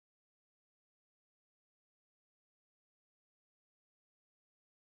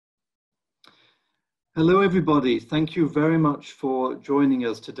Hello, everybody. Thank you very much for joining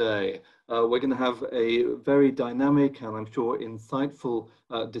us today. We're going to have a very dynamic and I'm sure insightful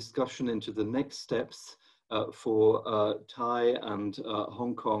discussion into the next steps for Thai and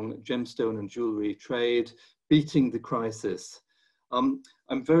Hong Kong gemstone and jewellery trade, beating the crisis. I'm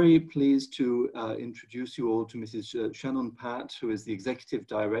very pleased to introduce you all to Mrs. Shannon Pat, who is the Executive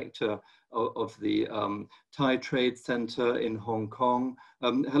Director of the Thai Trade Centre in Hong Kong.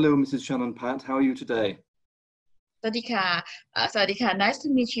 Hello, Mrs. Shannon Pat, how are you today? สวัสดีค่ะ Nice to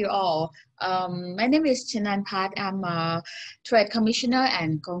meet you all. My name is Chanan Pat. I'm a Trade Commissioner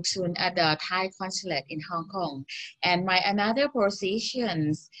and Consul at the Thai Consulate in Hong Kong. And my another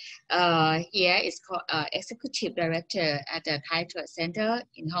positions here is called Executive Director at the Thai Trade Center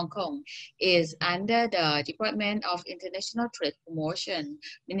in Hong Kong. Is under the Department of International Trade Promotion,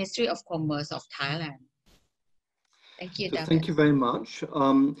 Ministry of Commerce of Thailand. Thank you, David. Thank you very much.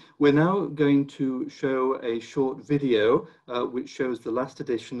 We're now going to show a short video which shows the last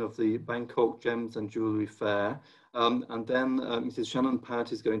edition of the Bangkok Gems and Jewellery Fair. And then Mrs. Shannon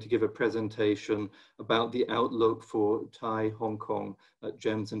Pat is going to give a presentation about the outlook for Thai Hong Kong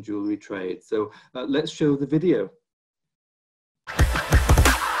gems and jewellery trade. So let's show the video.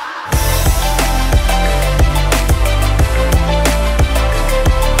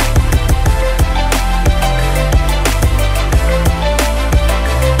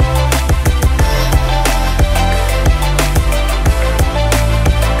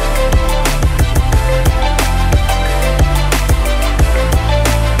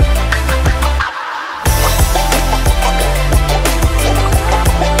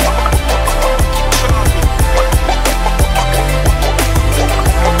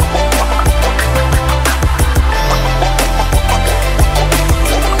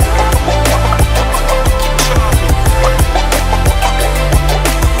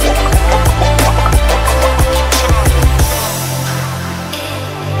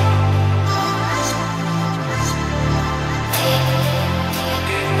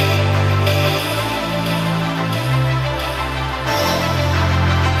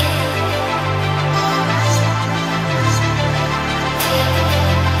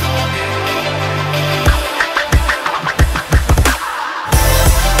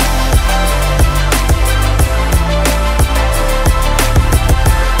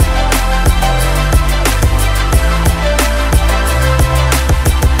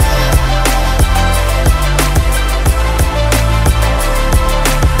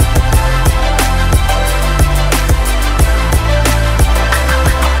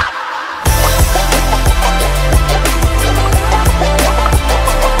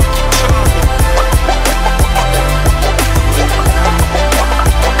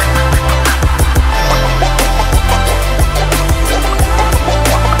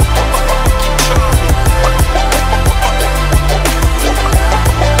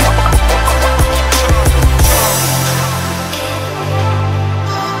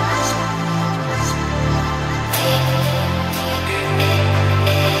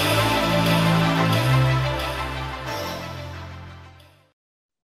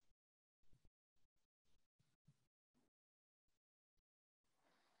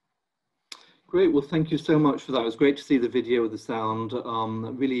 Great, well, thank you so much for that. It was great to see the video with the sound,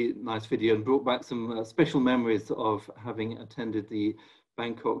 really nice video, and brought back some special memories of having attended the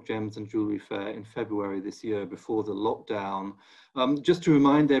Bangkok Gems and Jewellery Fair in February this year before the lockdown. Just to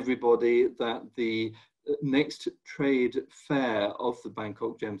remind everybody that the next trade fair of the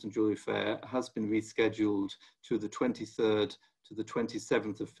Bangkok Gems and Jewellery Fair has been rescheduled to the 23rd to the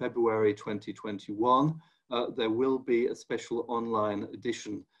 27th of February 2021. There will be a special online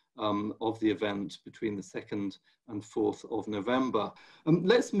edition of the event between the 2nd and 4th of November.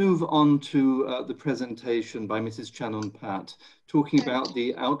 Let's move on to the presentation by Mrs. Shannon Pat, talking about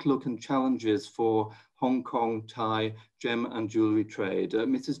the outlook and challenges for Hong Kong, Thai, gem and jewellery trade.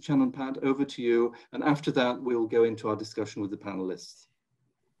 Mrs. Shannon Pat, over to you. And after that, we'll go into our discussion with the panelists.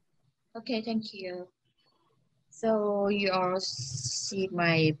 Okay, thank you. So you all see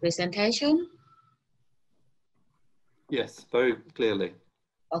my presentation? Yes, very clearly.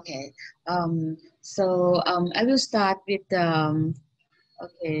 Okay, I will start with,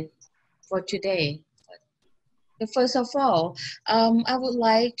 okay, for today. First of all, I would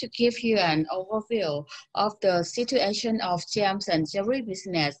like to give you an overview of the situation of gems and jewelry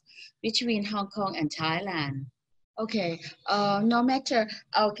business between Hong Kong and Thailand. Okay, no matter,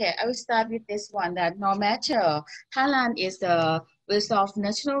 okay, I will start with this one, that no matter Thailand is the waste of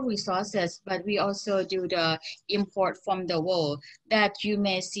natural resources, but we also do the import from the world that you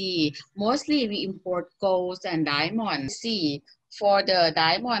may see. Mostly we import gold and diamonds. See, For the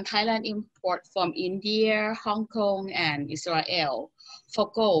diamond, Thailand import from India, Hong Kong, and Israel. For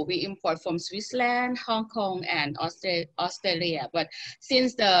gold, we import from Switzerland, Hong Kong, and Australia. But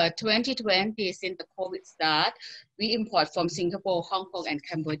since the 2020, since the COVID start, we import from Singapore, Hong Kong, and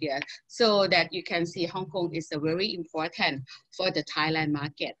Cambodia. So that you can see Hong Kong is a very important for the Thailand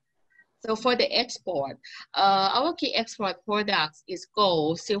market. So for the export, our key export products is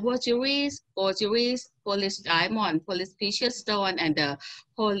gold, silver jewelries, gold jewelries, polished diamond, polished precious stone, and the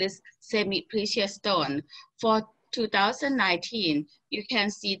polished semi-precious stone. For 2019, you can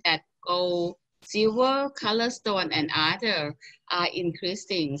see that gold, silver, color stone, and other are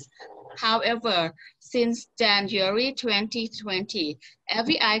increasing. However, since January 2020,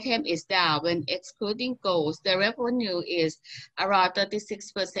 every item is down. When excluding gold, the revenue is around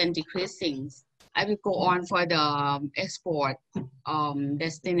 36% decreasing. I will go on for the export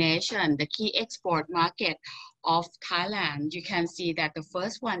destination, the key export market of Thailand. You can see that the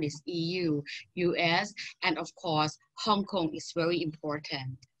first one is EU, US, and of course, Hong Kong is very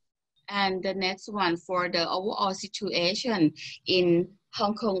important. And the next one for the overall situation in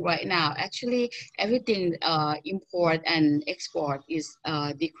Hong Kong right now, actually everything import and export is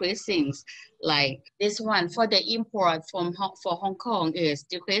decreasing. Like this one for the import for Hong Kong is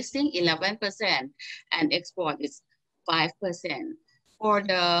decreasing 11% and export is 5%. For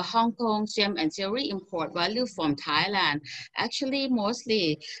the Hong Kong gem and jewelry import value from Thailand, actually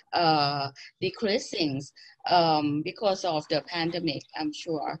mostly decreasing because of the pandemic, I'm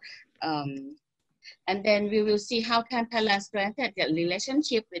sure. And then we will see how can Thailand strengthen the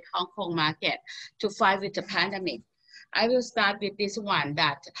relationship with Hong Kong market to fight with the pandemic. I will start with this one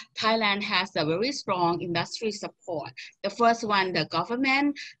that Thailand has a very strong industry support. The first one, the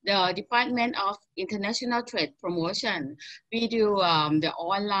government, the Department of International Trade Promotion. We do the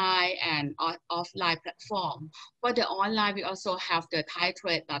online and offline platform. For the online, we also have the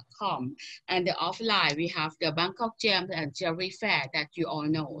thaitrade.com. And the offline, we have the Bangkok Gems and Jewellery Fair that you all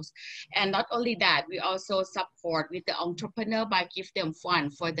know. And not only that, we also support with the entrepreneur by give them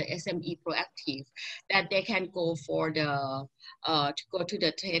fund for the SME proactive that they can go for the to go to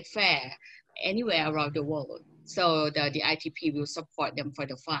the trade fair anywhere around the world. So the ITP will support them for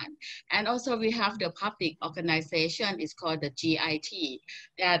the fund. And also we have the public organization, it's called the GIT.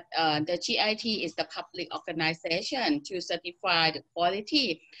 That the GIT is the public organization to certify the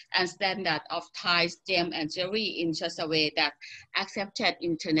quality and standard of Thai gem and jewelry in such a way that accepted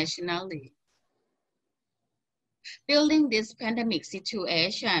internationally. During this pandemic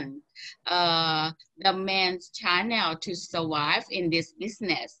situation, the main channel to survive in this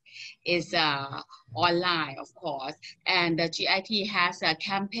business is online, of course. And the GIT has a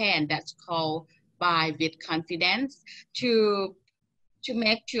campaign that's called Buy with Confidence to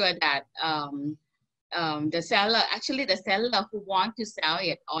make sure that the seller who want to sell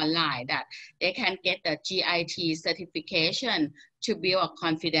it online, that they can get the GIT certification to build a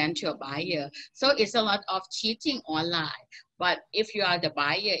confidential buyer. So it's a lot of cheating online. But if you are the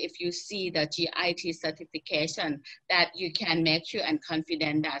buyer, if you see the GIT certification, that you can make sure and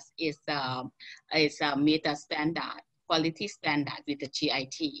confident that it's meet the standard, quality standard with the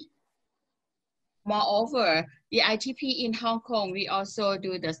GIT. Moreover, the ITP in Hong Kong, we also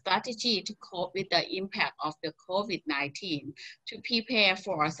do the strategy to cope with the impact of the COVID-19 to prepare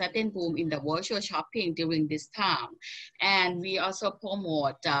for a sudden boom in the virtual shopping during this time. And we also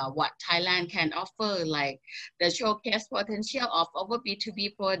promote what Thailand can offer, like the showcase potential of our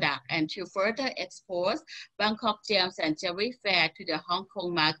B2B product and to further expose Bangkok Gems and Jewellery Fair to the Hong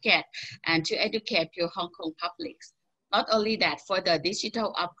Kong market and to educate your Hong Kong publics. Not only that, for the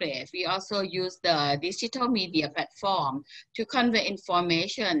digital upgrade, we also use the digital media platform to convey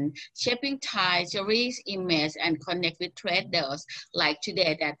information, shaping Thai jewelry image and connect with traders, like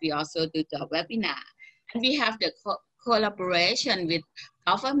today that we also do the webinar. And we have the collaboration with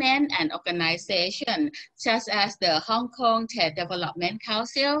government and organizations such as the Hong Kong Trade Development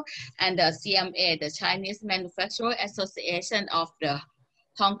Council and the CMA, the Chinese Manufacturer Association of the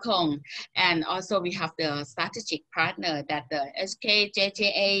Hong Kong. And also we have the strategic partner that the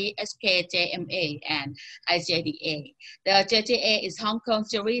SKJJA, SKJMA, and IJDA. The JJA is Hong Kong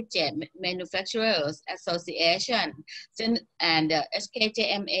Jewelry Manufacturers Association, and the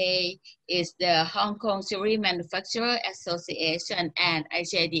SKJMA is the Hong Kong Jewelry Manufacturer Association, and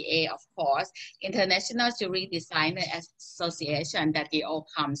IJDA, of course, International Jewelry Designer Association, that they all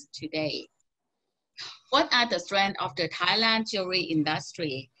comes today. What are the strengths of the Thailand jewelry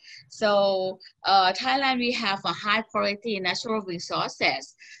industry? So Thailand, we have a high quality natural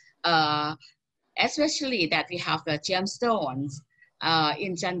resources, especially that we have the gemstones.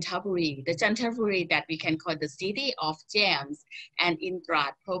 in Jewellery, the Jewellery that we can call the city of gems, and in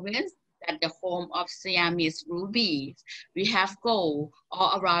Trat province, that the home of Siamese rubies. We have gold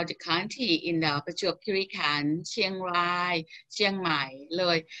all around the country in the Prachuap Khiri Khan, Chiang Rai, Chiang Mai,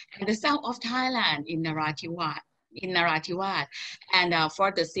 Loi, and the south of Thailand in Narathiwat. And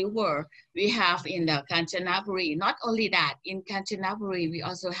for the silver, we have in the Kanchanaburi. Not only that, in Kanchanaburi, we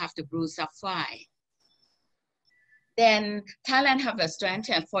also have the blue sapphire. Then Thailand have a strength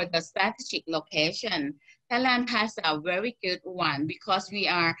for the strategic location. Thailand has a very good one because we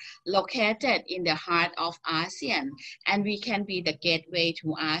are located in the heart of ASEAN, and we can be the gateway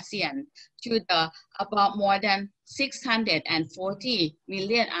to ASEAN to the about more than 640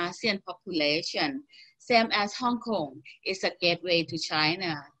 million ASEAN population. Same as Hong Kong is a gateway to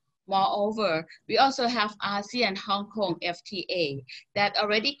China. Moreover, we also have ASEAN-Hong Kong FTA that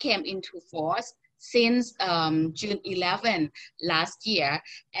already came into force since June 11 last year,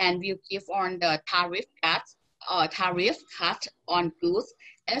 and will give on the tariff cut on goods,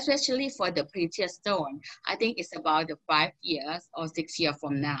 especially for the precious stone. I think it's about 5 years or 6 years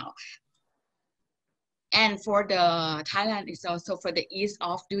from now. And for the Thailand is also for the ease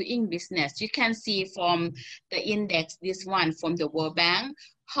of doing business. You can see from the index, this one from the World Bank,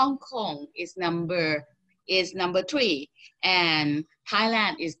 Hong Kong is number 3, and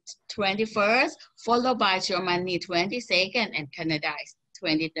Thailand is 21st, followed by Germany 22nd, and Canada is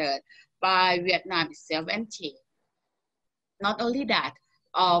 23rd, by Vietnam is 70th. Not only that,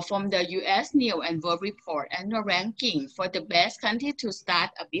 from the US News and World Report annual ranking for the best country to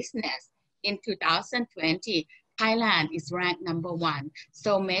start a business in 2020, Thailand is ranked number 1.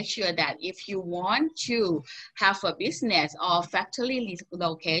 So make sure that if you want to have a business or factory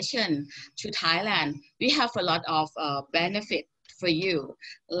location to Thailand, we have a lot of benefit for you.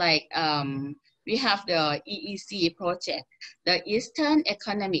 Like we have the EEC project, the Eastern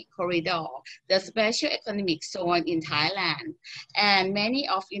Economic Corridor, the Special Economic Zone in Thailand, and many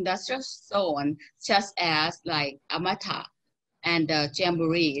of industrial zones such as like Amata, and the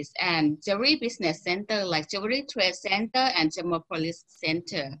Jewellery and Jewellery Business Center like Jewellery Trade Center and Gemopolis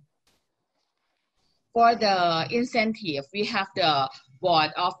Center. For the incentive, we have the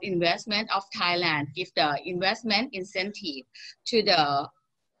Board of Investment of Thailand give the investment incentive to the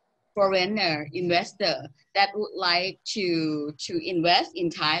foreigner investor that would like to invest in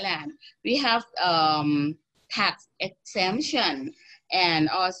Thailand. We have tax exemption and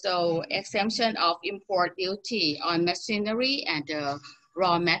also exemption of import duty on machinery and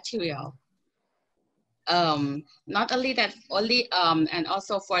raw material. Not only that, and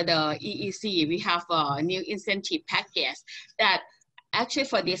also for the EEC, we have a new incentive package that actually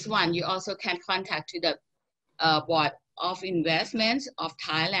for this one, you also can contact to the Board of Investments of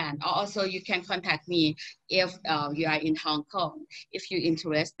Thailand. Also, you can contact me if you are in Hong Kong, if you're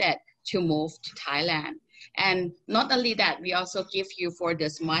interested to move to Thailand. And not only that, we also give you for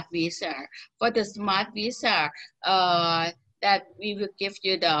the Smart Visa. For the Smart Visa, that we will give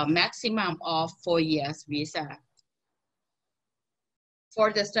you the maximum of 4 years visa.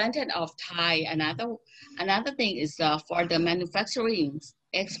 For the strength of Thai, another thing is for the manufacturing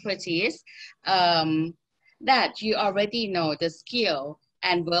expertise, that you already know the skill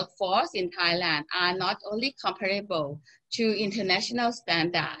and workforce in Thailand are not only comparable to international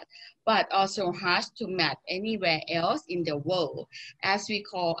standards, but also hard to match anywhere else in the world, as we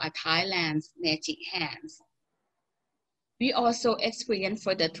call a Thailand's magic hands. We also experience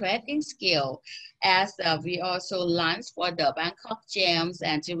for the trading skill, as we also launched for the Bangkok Gems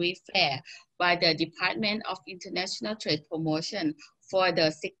and Jewellery Fair by the Department of International Trade Promotion for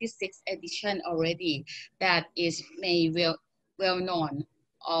the 66th edition already, that is made well known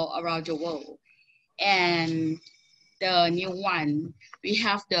all around the world. And the new one, we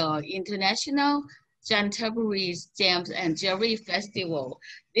have the International Jewellery Gems and Jewellery Festival.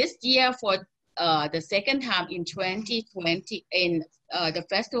 This year for the second time in 2020, in the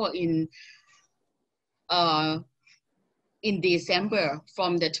festival in December,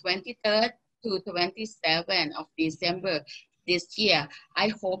 from the 23rd to 27th of December this year. I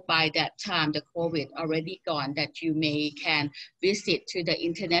hope by that time the COVID already gone, that you can visit to the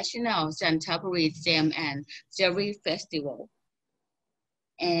International Jewellery Gem and Jewellery Festival.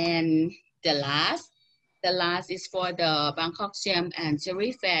 And the last is for the Bangkok Gem and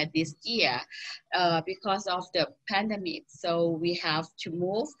Jewellery Fair this year because of the pandemic. So we have to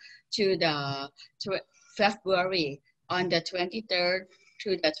move to February on the 23rd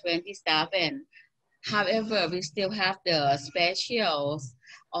to the 27th. However, we still have the special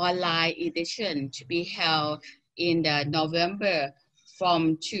online edition to be held in the November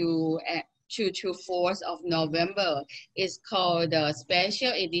from 2 to 4th of November. It's called the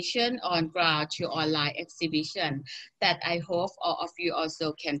Special Edition on Ground to Online Exhibition that I hope all of you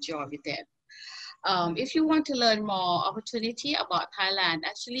also can join with it. If you want to learn more opportunity about Thailand,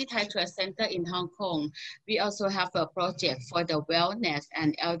 actually Thai Trade Center in Hong Kong, we also have a project for the wellness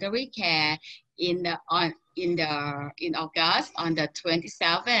and elderly care in August on the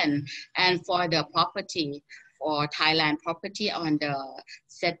 27th, and for the property for Thailand property on the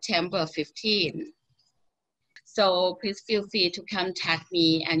September 15th. So please feel free to contact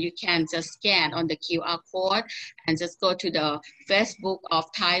me, and you can just scan on the QR code and just go to the Facebook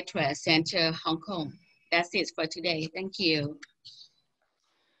of Thai Trade Center Hong Kong. That's it for today. Thank you.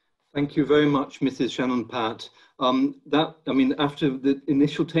 Thank you very much, Mrs. Shannon Pat. After the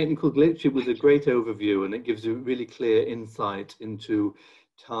initial technical glitch, it was a great overview, and it gives you really clear insight into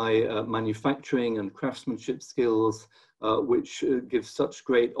Thai manufacturing and craftsmanship skills, which gives such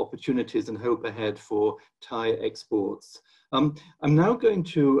great opportunities and hope ahead for Thai exports. I'm now going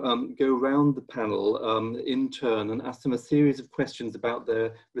to go around the panel in turn and ask them a series of questions about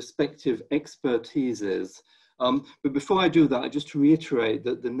their respective expertises. But before I do that, just to reiterate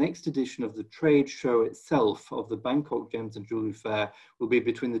that the next edition of the trade show itself of the Bangkok Gems and Jewellery Fair will be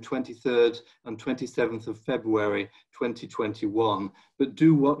between the 23rd and 27th of February 2021. But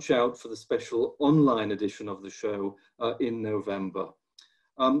do watch out for the special online edition of the show in November.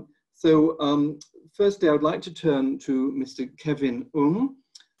 Firstly, I would like to turn to Mr. Kevin Ung.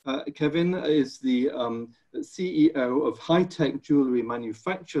 Kevin is the CEO of High Tech Jewellery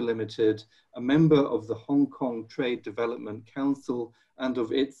Manufacture Limited, a member of the Hong Kong Trade Development Council and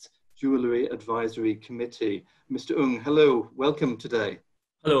of its Jewellery Advisory Committee. Mr. Ung, hello, welcome today.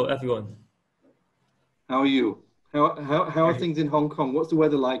 Hello, everyone. How are you? How are things in Hong Kong? What's the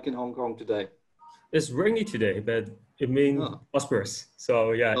weather like in Hong Kong today? It's rainy today, but it means prosperous.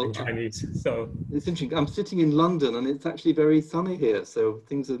 So yeah, in Chinese. So it's interesting. I'm sitting in London and it's actually very sunny here. So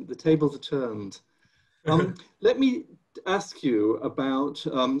the tables are turned. Let me ask you about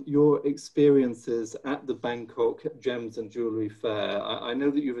your experiences at the Bangkok Gems and Jewellery Fair. I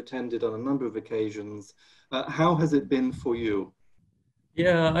know that you've attended on a number of occasions. How has it been for you?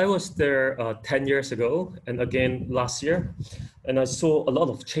 Yeah, I was there 10 years ago and again last year, and I saw a lot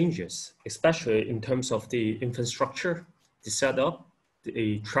of changes, especially in terms of the infrastructure, the setup,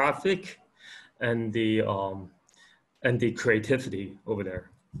 the traffic, and the creativity over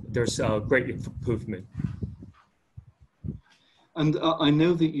there. There's a great improvement. And I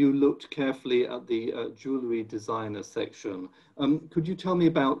know that you looked carefully at the jewellery designer section. Could you tell me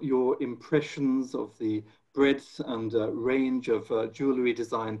about your impressions of the breadth and range of jewellery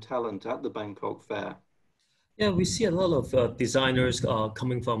design talent at the Bangkok Fair? Yeah, we see a lot of designers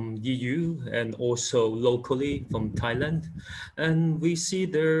coming from EU and also locally from Thailand. And we see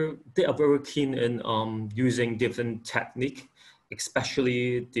they are very keen in using different technique,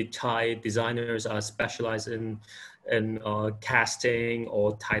 especially the Thai designers are specialized in casting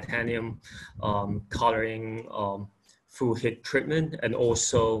or titanium coloring through heat treatment. And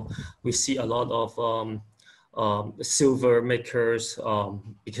also we see a lot of silver makers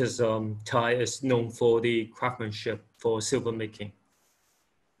because Thai is known for the craftsmanship for silver making.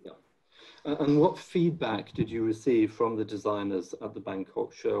 Yeah. And what feedback did you receive from the designers at the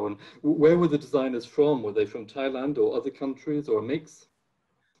Bangkok show? And where were the designers from? Were they from Thailand or other countries or a mix?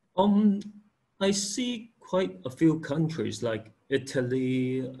 I see quite a few countries like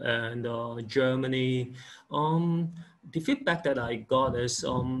Italy and Germany. The feedback that I got is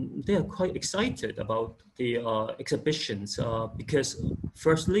they are quite excited about the exhibitions because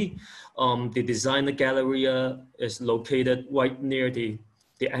firstly, the designer gallery is located right near the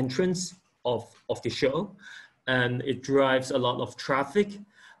entrance of the show, and it drives a lot of traffic.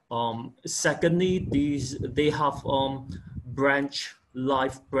 Secondly, they have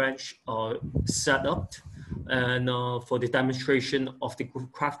live branch set up and for the demonstration of the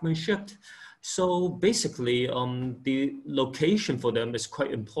craftsmanship. So basically, the location for them is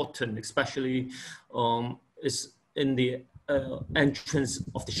quite important, especially is in the entrance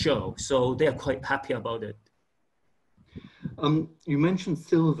of the show. So they are quite happy about it. You mentioned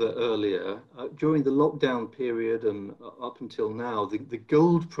silver earlier. During the lockdown period and up until now, the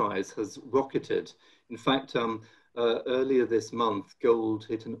gold price has rocketed. In fact, earlier this month, gold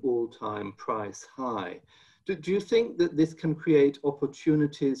hit an all-time price high. Do you think that this can create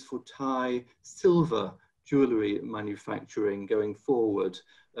opportunities for Thai silver jewellery manufacturing going forward?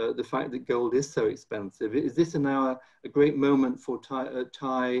 The fact that gold is so expensive, is this now a great moment for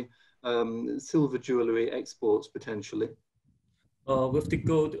Thai silver jewellery exports potentially? With the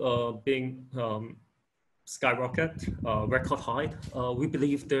gold being skyrocket, record high. We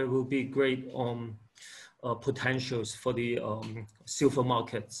believe there will be great potentials for the silver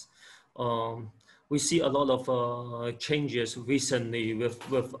markets. We see a lot of changes recently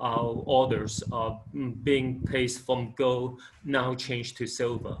with our orders being placed from gold, now changed to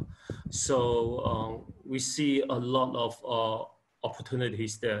silver. So we see a lot of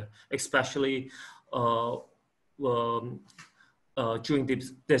opportunities there, especially during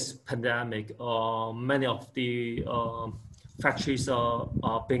this pandemic. Many of the factories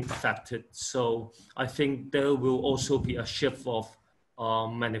are being affected. So I think there will also be a shift of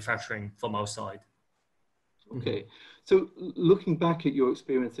manufacturing from our side. Okay, so looking back at your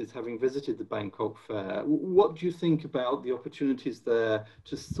experiences having visited the Bangkok Fair, what do you think about the opportunities there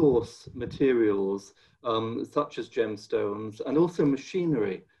to source materials such as gemstones and also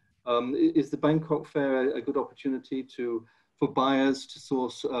machinery? Is the Bangkok Fair a good opportunity for buyers to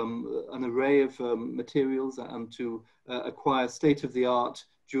source an array of materials and to acquire state-of-the-art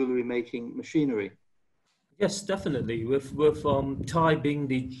jewellery making machinery? Yes, definitely. With Thai being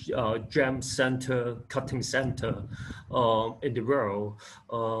the gem center, cutting center in the world,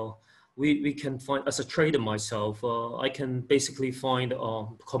 we can find, as a trader myself, I can basically find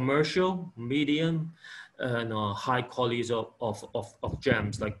commercial, medium, and high qualities of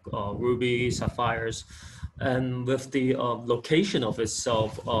gems like rubies, sapphires. And with the location of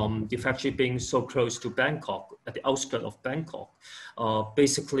itself, the factory being so close to Bangkok, at the outskirts of Bangkok,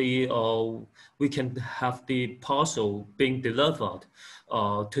 basically we can have the parcel being delivered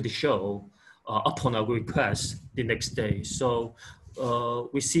to the show upon our request the next day. So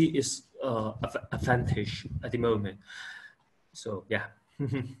we see it's advantage at the moment. So yeah.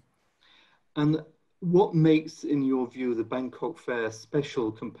 And what makes, in your view, the Bangkok Fair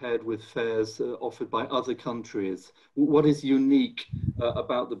special compared with fairs offered by other countries? What is unique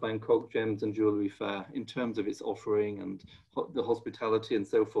about the Bangkok Gems and Jewellery Fair in terms of its offering and the hospitality and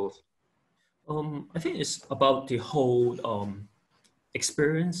so forth? I think it's about the whole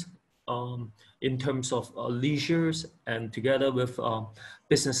experience in terms of leisures and together with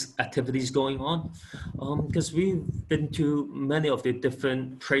business activities going on. Because we've been to many of the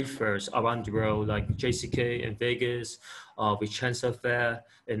different trade fairs around the world, like JCK in Vegas, Vicenza Fair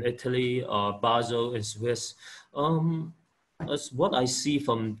in Italy, Basel in Swiss. As what I see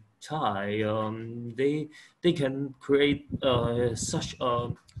from Thai, they can create such a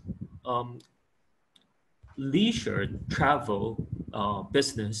leisure travel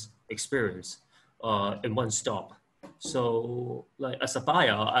business experience in one stop. So like as a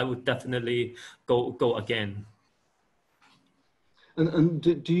buyer, I would definitely go again. And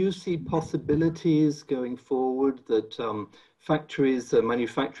do you see possibilities going forward that factories,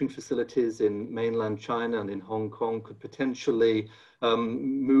 manufacturing facilities in mainland China and in Hong Kong could potentially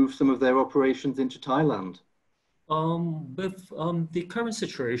move some of their operations into Thailand? With the current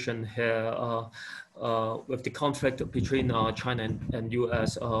situation here, with the conflict between China and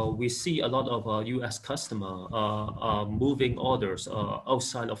US, we see a lot of US customer moving orders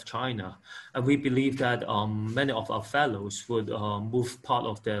outside of China. And we believe that many of our fellows would move part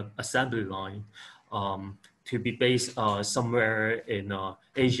of the assembly line to be based somewhere in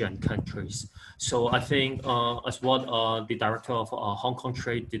Asian countries. So I think as what the director of Hong Kong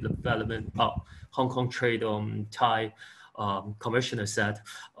Trade Development, Hong Kong Trade Thai Commissioner said,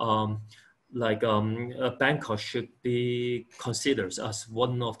 Bangkok should be considered as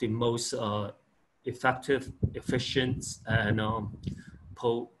one of the most effective, efficient, and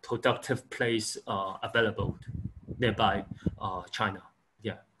productive place available nearby China.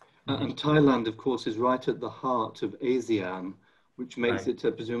 Yeah. And Thailand, of course, is right at the heart of ASEAN, which makes it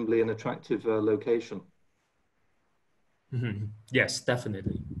presumably an attractive location. Mm-hmm. Yes,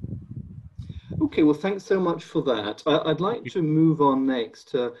 definitely. Okay, well, thanks so much for that. I'd like to move on next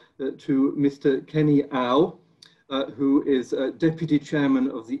to Mr. Kenny Au, who is Deputy Chairman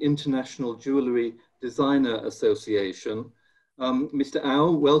of the International Jewellery Designer Association. Mr.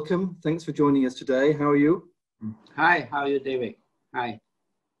 Au, welcome. Thanks for joining us today. How are you? Hi, how are you, David? Hi.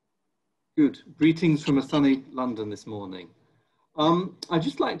 Good. Greetings from a sunny London this morning. I'd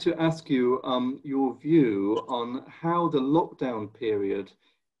just like to ask you your view on how the lockdown period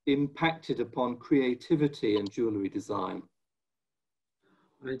impacted upon creativity and jewellery design.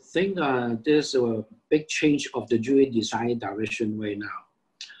 I think there's a big change of the jewelry design direction right now.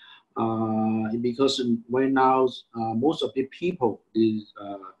 Because right now, most of the people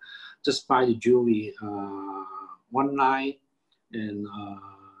just buy the jewelry online, and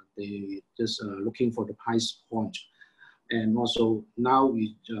they just looking for the price point. And also now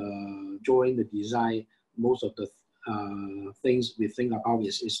we join the design, most of the things we think about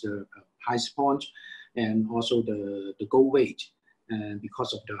is the price point and also the gold weight, and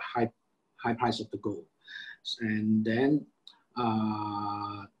because of the high price of the gold. And then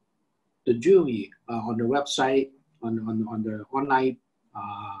the jewelry on the website, on the online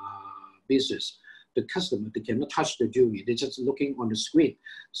business, the customer, they cannot touch the jewelry. They're just looking on the screen.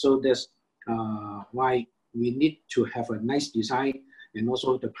 So that's why we need to have a nice design, and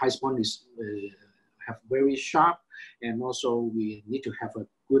also the price point is have very sharp, and also we need to have a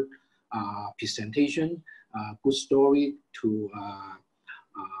good presentation, good story to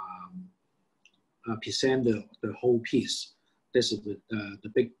present the whole piece. This is the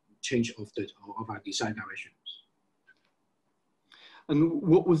big change of our design directions. And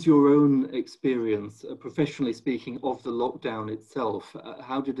what was your own experience, professionally speaking, of the lockdown itself?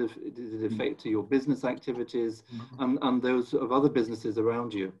 How did it affect your business activities and those of other businesses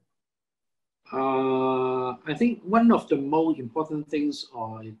around you? I think one of the most important things,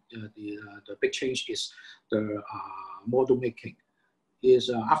 or the big change, is the model making. Is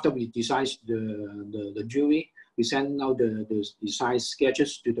after we design the jewelry, we send out the design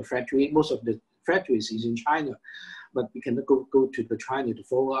sketches to the factory. Most of the factories is in China, but we cannot go to the China to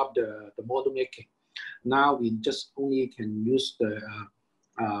follow up the model making. Now we just only can use the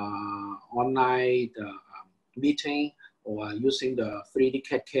online meeting, or using the 3D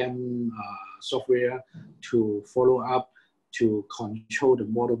CAD/CAM software to follow up, to control the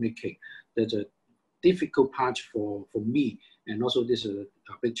model making. That's a difficult part for me, and also this is a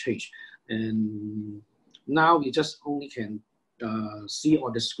big change. And now we just only can see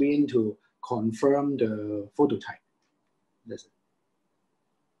on the screen to confirm the phototype. That's it.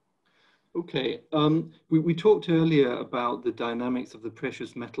 Okay, we talked earlier about the dynamics of the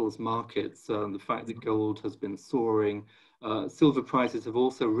precious metals markets, the fact that gold has been soaring. Silver prices have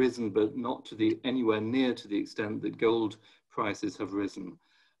also risen, but not to anywhere near to the extent that gold prices have risen.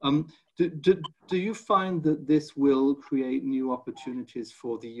 Do you find that this will create new opportunities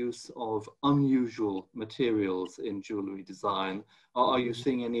for the use of unusual materials in jewellery design? Are you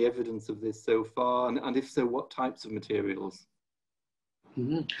seeing any evidence of this so far? And if so, what types of materials?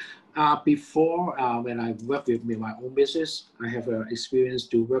 Before, when I worked with my own business, I have experience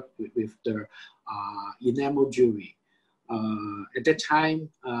to work with the enamel jewelry. At that time,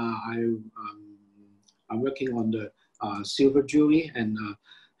 I'm working on the silver jewelry and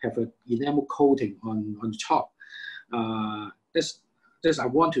have an enamel coating on the top. This I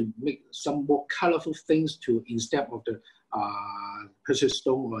want to make some more colorful things to, instead of the precious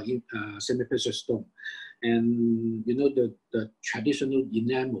stone or semi-precious stone. And you know, the traditional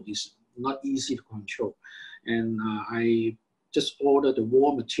enamel is not easy to control. And I just ordered the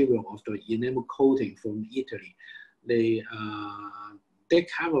raw material of the enamel coating from Italy. That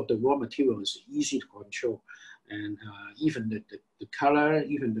kind of the raw material is easy to control. And even the color,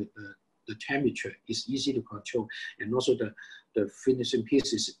 even the temperature is easy to control. And also the finishing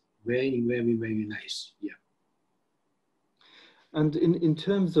piece is very, very, very nice. Yeah. And in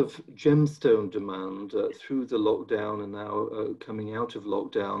terms of gemstone demand through the lockdown and now coming out of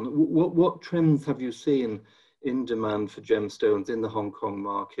lockdown, what trends have you seen in demand for gemstones in the Hong Kong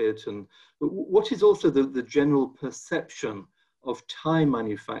market? And what is also the general perception of Thai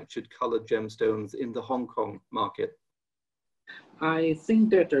manufactured colored gemstones in the Hong Kong market? I think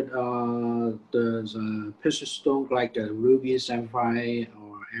that the precious stone like the ruby, sapphire,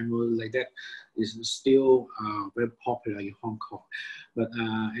 or emerald like that is still very popular in Hong Kong. But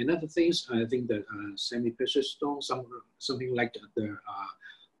another things, I think that semi-precious stone, something like the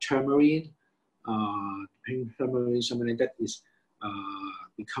turmeric, pink turmeric, something like that, is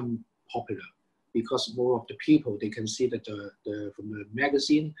become popular, because more of the people, they can see that from the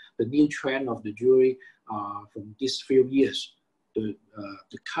magazine, the new trend of the jewelry from these few years, the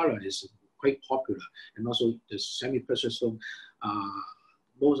color is quite popular. And also the semi-precious stone,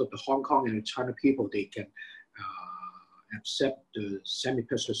 most of the Hong Kong and China people, they can accept the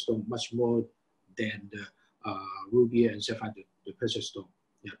semi-precious stone much more than the ruby and sapphire, the precious stone.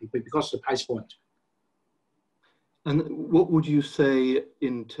 Yeah, because the price point. And what would you say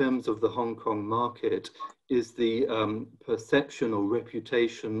in terms of the Hong Kong market is the perception or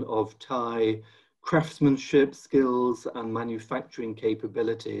reputation of Thai craftsmanship, skills and manufacturing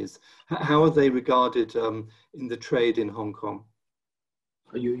capabilities? How are they regarded in the trade in Hong Kong?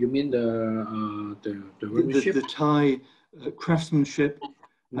 You mean the Thai craftsmanship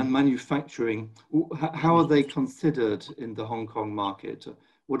and manufacturing? How are they considered in the Hong Kong market?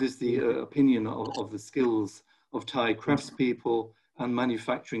 What is the opinion of the skills of Thai craftspeople and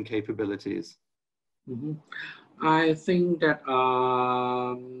manufacturing capabilities? I think that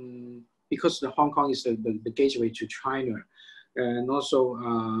because the Hong Kong is the gateway to China, and also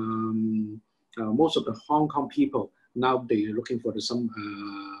most of the Hong Kong people now they're looking for some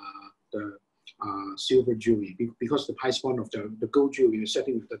silver jewelry because the price point of the gold jewelry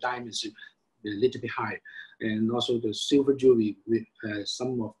setting with the diamonds is a little bit high, and also the silver jewelry with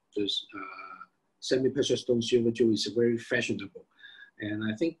some of the semi-precious stone silver jewelry is very fashionable, and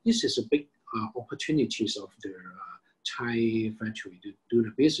I think this is a big opportunities of the Thai factory to do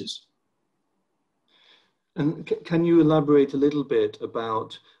the business. And can you elaborate a little bit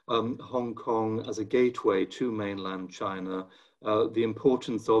about Hong Kong as a gateway to mainland China, the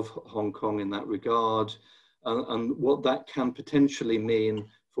importance of Hong Kong in that regard, and what that can potentially mean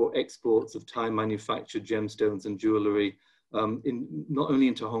for exports of Thai manufactured gemstones and jewellery, not only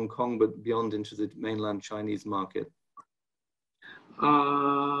into Hong Kong, but beyond into the mainland Chinese market?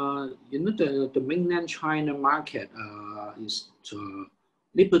 You know, the mainland China market is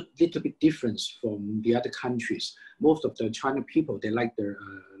little bit different from the other countries. Most of the China people, they like the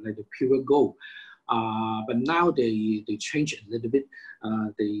pure gold, but now they change it a little bit.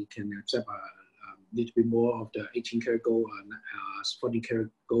 They can accept a little bit more of the 18 karat gold and 14 karat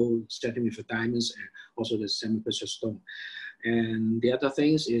gold, starting with the diamonds and also the semi-precious stone. And the other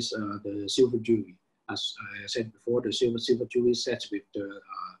things is the silver jewelry. As I said before, the silver jewelry set with the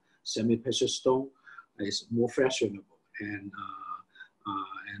semi-precious stone is more fashionable, and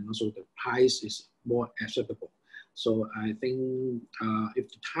also the price is more acceptable. So I think if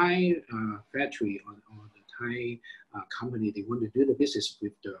the Thai factory or the Thai company, they want to do the business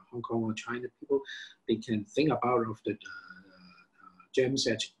with the Hong Kong or China people, they can think about of the gem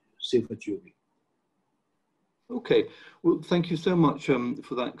set silver jewelry. Okay, well, thank you so much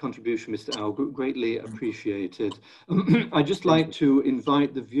for that contribution, Mr. Au, greatly appreciated. I'd just like to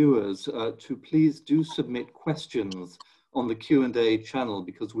invite the viewers to please do submit questions on the Q&A channel,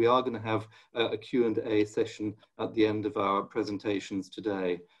 because we are going to have a Q&A session at the end of our presentations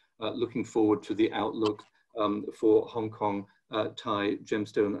today. Looking forward to the outlook for Hong Kong Thai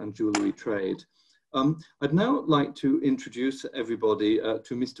gemstone and jewellery trade. I'd now like to introduce everybody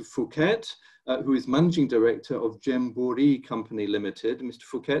to Mr. Phuket, who is Managing Director of Jewellery Company Limited. Mr.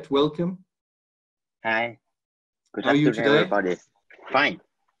 Phuket, welcome. Hi. Good How are you afternoon, today? everybody. Fine.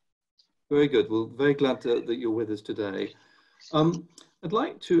 Very good. Well, very glad that you're with us today. I'd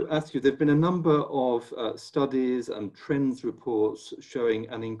like to ask you, there have been a number of studies and trends reports showing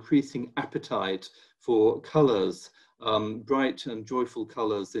an increasing appetite for colours, bright and joyful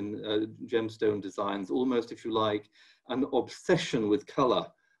colours in gemstone designs, almost, if you like, an obsession with colour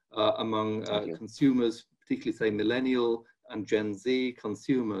among consumers, particularly, say, millennial and Gen Z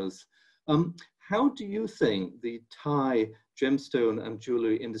consumers. How do you think the Thai gemstone and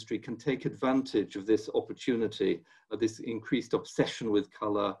jewellery industry can take advantage of this opportunity, this increased obsession with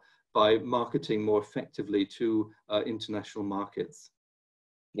colour, by marketing more effectively to international markets?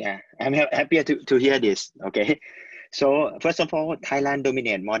 Yeah, I'm happy to hear this. Okay. So first of all, Thailand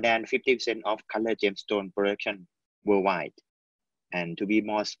dominates more than 50% of color gemstone production worldwide. And to be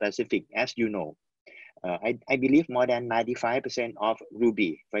more specific, as you know, I believe more than 95% of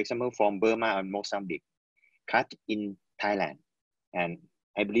ruby, for example, from Burma and Mozambique, cut in Thailand. And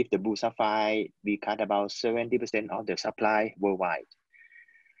I believe the blue sapphire, we cut about 70% of the supply worldwide.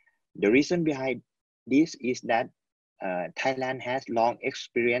 The reason behind this is that Thailand has long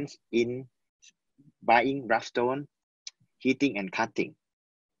experience in buying rough stone, heating and cutting.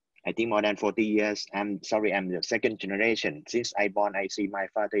 I think more than 40 years. I'm the second generation. Since I born, I see my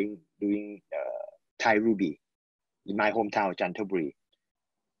father doing Thai ruby in my hometown, Chanthaburi.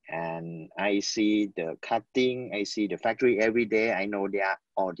 And I see the cutting, I see the factory every day. I know they are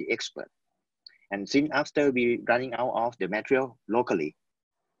all the experts. And since after we running out of the material locally,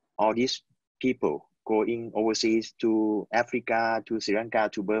 all these people going overseas to Africa, to Sri Lanka,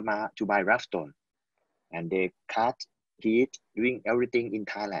 to Burma to buy rough stone. And they cut, heat, doing everything in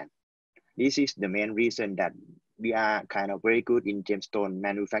Thailand. This is the main reason that we are kind of very good in gemstone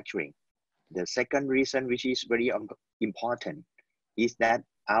manufacturing. The second reason, which is very important, is that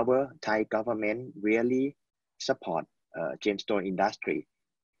our Thai government really support gemstone industry.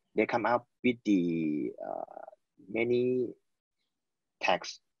 They come up with the many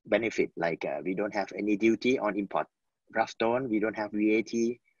tax benefit, like we don't have any duty on import rough stone, we don't have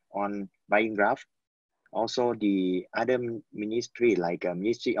VAT on buying rough. Also, the other ministry, like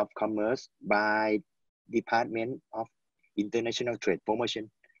Ministry of Commerce, by Department of International Trade Promotion,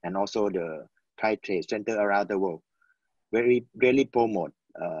 and also the Thai Trade Center around the world, really promote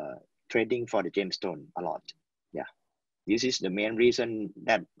trading for the gemstone a lot. Yeah, this is the main reason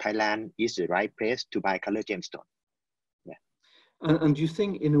that Thailand is the right place to buy color gemstone. Yeah. And do you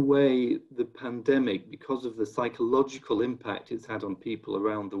think, in a way, the pandemic, because of the psychological impact it's had on people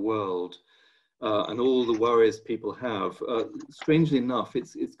around the world, and all the worries people have, strangely enough,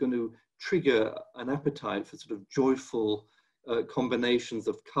 it's going to trigger an appetite for sort of joyful combinations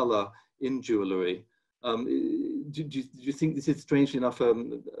of color in jewellery. Do you think this is, strangely enough, a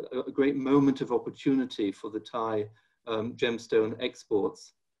great moment of opportunity for the Thai gemstone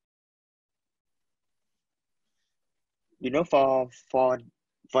exports? You know, for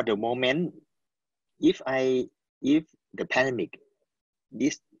the moment, if the pandemic,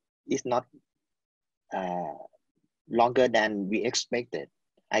 this is not longer than we expected,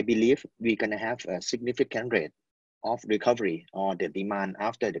 I believe we're gonna have a significant rate of recovery or the demand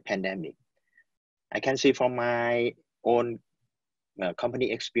after the pandemic. I can see from my own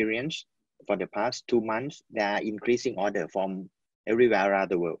company experience for the past 2 months, they are increasing order from everywhere around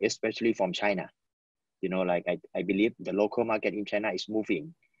the world, especially from China. You know, like I believe the local market in China is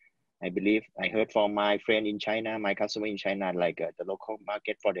moving. I believe I heard from my friend in China, my customer in China, like the local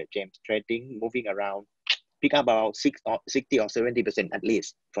market for the gems trading moving around, pick up about 60 or 70% at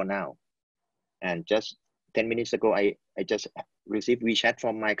least for now. And just 10 minutes ago, I just received WeChat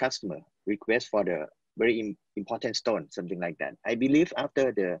from my customer request for the very important stone, something like that. I believe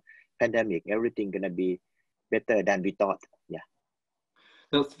after the pandemic, everything gonna be better than we thought. Yeah.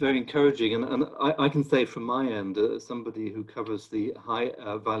 That's very encouraging, and I can say from my end, somebody who covers the high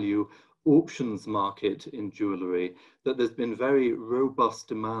value auctions market in jewellery, that there's been very robust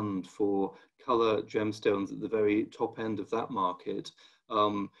demand for colour gemstones at the very top end of that market.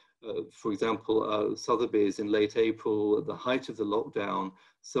 For example, Sotheby's in late April, at the height of the lockdown,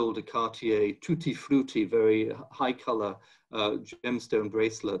 sold a Cartier Tutti Frutti, very high colour gemstone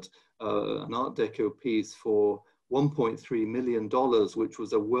bracelet, an Art Deco piece for $1.3 million, which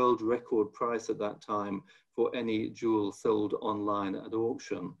was a world record price at that time for any jewel sold online at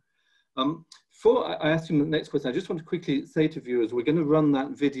auction. Before I ask you the next question, I just want to quickly say to viewers, we're going to run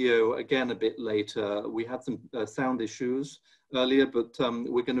that video again a bit later. We had some sound issues earlier, but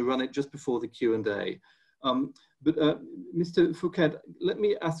we're going to run it just before the Q&A. Mr. Phuket, let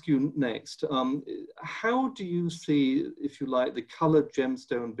me ask you next. How do you see, if you like, the colored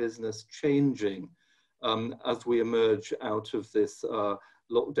gemstone business changing as we emerge out of this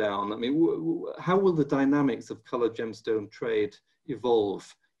lockdown? I mean, how will the dynamics of colored gemstone trade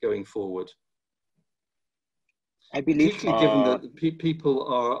evolve going forward? I believe, particularly given that people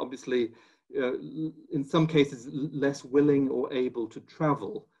are obviously, in some cases, less willing or able to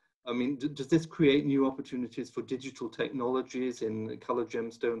travel. I mean, does this create new opportunities for digital technologies in colored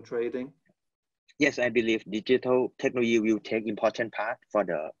gemstone trading? Yes, I believe digital technology will take important part for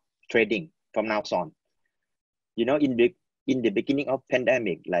the trading from now on. You know, in the beginning of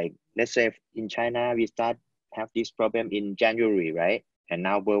pandemic, like let's say in China, we have this problem in January, right? And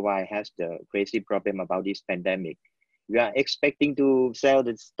now worldwide has the crazy problem about this pandemic. We are expecting to sell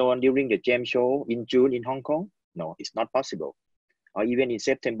the stone during the gem show in June in Hong Kong. No, it's not possible. Or even in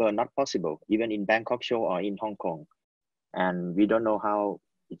September, not possible. Even in Bangkok show or in Hong Kong. And we don't know how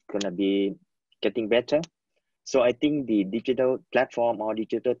it's gonna be getting better. So I think the digital platform or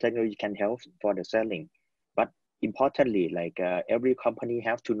digital technology can help for the selling. But importantly, like every company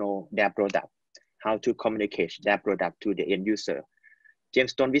have to know their product, how to communicate their product to the end user.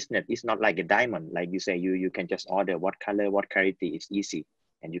 Gemstone business is not like a diamond. Like you say, you can just order what color, what clarity is easy,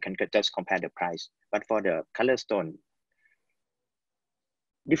 and you can just compare the price. But for the color stone,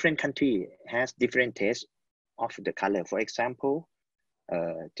 different country has different taste of the color. For example,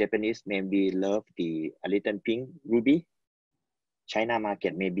 Japanese maybe love a little pink ruby. China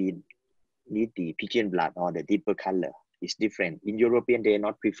market maybe need the pigeon blood or the deeper color. It's different. In European, they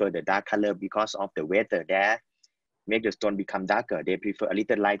not prefer the dark color because of the weather there. Make the stone become darker. They prefer a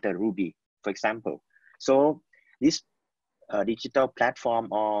little lighter ruby, for example. So this digital platform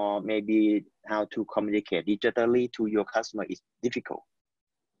or maybe how to communicate digitally to your customer is difficult.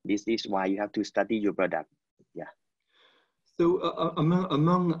 This is why you have to study your product. Yeah. So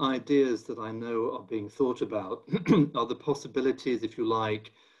among ideas that I know are being thought about are the possibilities, if you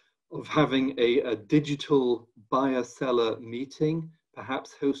like, of having a digital buyer-seller meeting,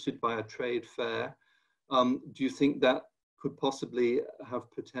 perhaps hosted by a trade fair. Do you think that could possibly have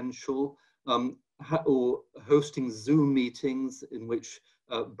potential? Or hosting Zoom meetings in which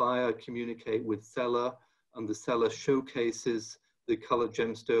buyer communicate with seller and the seller showcases the colored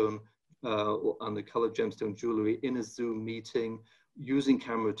gemstone and the colored gemstone jewelry in a Zoom meeting using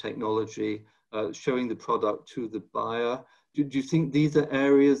camera technology, showing the product to the buyer. Do you think these are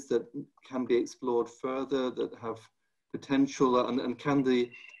areas that can be explored further, that have potential, and can the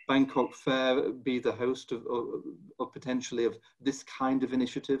Bangkok Fair be the host of potentially of this kind of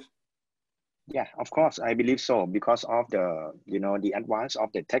initiative? Yeah, of course, I believe so because of the, the advance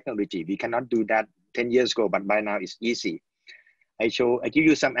of the technology. We cannot do that 10 years ago, but by now it's easy. I give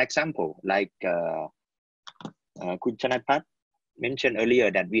you some example, like Kun Chanapat mentioned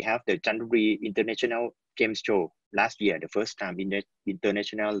earlier that we have the Jewellery International Game Show last year, the first time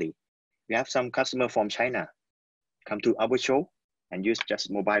internationally. We have some customer from China come to our show and use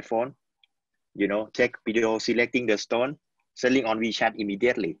just mobile phone, take video, selecting the stone, selling on WeChat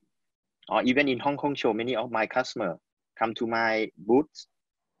immediately. Or even in Hong Kong show, many of my customers come to my booth.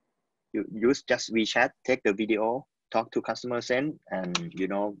 You use just WeChat, take the video, talk to customer, send, and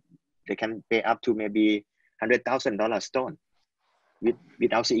they can pay up to maybe $100,000 stone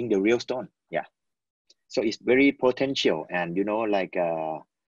without seeing the real stone. Yeah, so it's very potential, and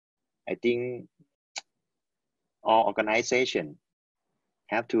I think all organization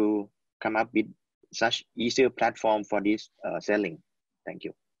have to come up with such easier platform for this selling. Thank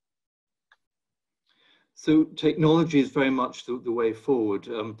you. So technology is very much the way forward,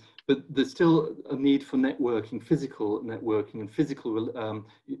 but there's still a need for networking, physical networking and physical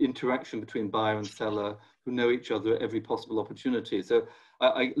interaction between buyer and seller who know each other at every possible opportunity. So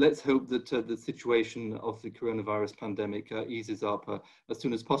let's hope that the situation of the coronavirus pandemic eases up as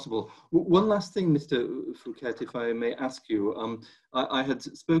soon as possible. One last thing, Mr. Phuket, if I may ask you. I had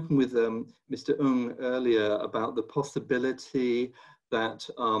spoken with Mr. Ung earlier about the possibility that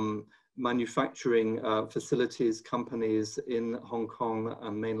manufacturing facilities, companies in Hong Kong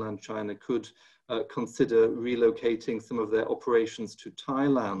and mainland China could consider relocating some of their operations to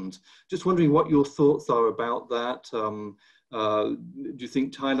Thailand. Just wondering what your thoughts are about that. Do you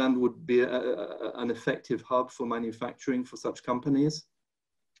think Thailand would be an effective hub for manufacturing for such companies?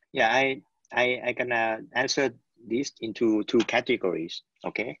 Yeah, I can answer this into two categories.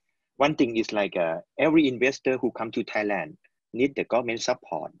 Okay, one thing is like every investor who come to Thailand need the government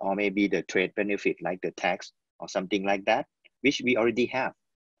support or maybe the trade benefit like the tax or something like that, which we already have.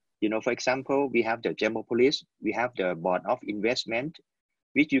 For example, we have the Gemmopolis, we have the Board of Investment,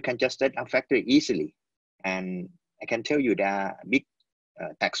 which you can just set up factory easily. And I can tell you there are big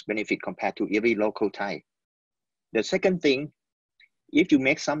tax benefit compared to every local Thai. The second thing, if you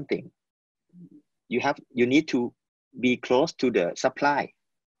make something, you need to be close to the supply.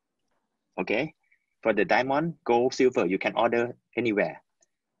 Okay. For the diamond, gold, silver, you can order anywhere.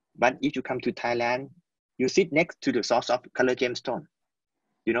 But if you come to Thailand, you sit next to the source of color gemstone.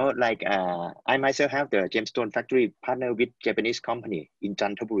 I myself have the gemstone factory partner with Japanese company in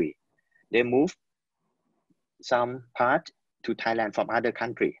Jewellery. They move some part to Thailand from other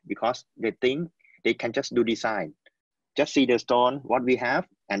country because they think they can just do design. Just see the stone, what we have,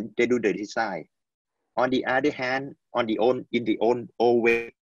 and they do the design. On the other hand, in the old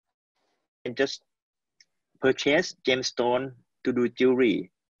way, and just purchase gemstone to do jewelry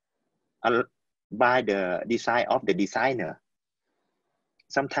by the design of the designer.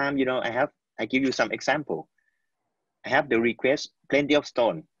 Sometimes, I give you some example. I have the request plenty of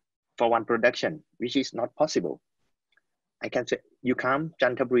stone for one production, which is not possible. I can say, you come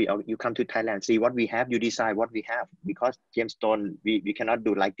Jewellery or you come to Thailand, see what we have, you decide what we have, because gemstone, we cannot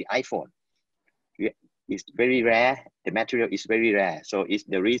do like the iPhone. It's very rare, the material is very rare. So it's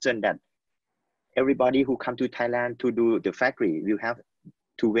the reason that everybody who come to Thailand to do the factory will have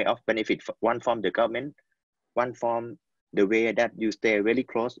two way of benefit. One from the government, one from the way that you stay really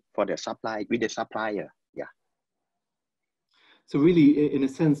close for the supply with the supplier. Yeah. So really, in a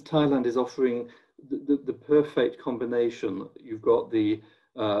sense, Thailand is offering the perfect combination. You've got the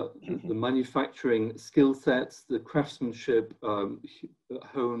manufacturing skill sets, the craftsmanship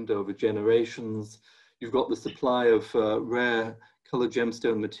honed over generations. You've got the supply of rare color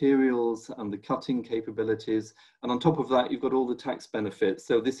gemstone materials and the cutting capabilities. And on top of that, you've got all the tax benefits.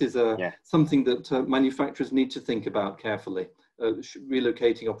 So this is something that manufacturers need to think about carefully,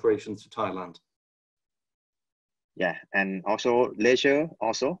 relocating operations to Thailand. Yeah, and also leisure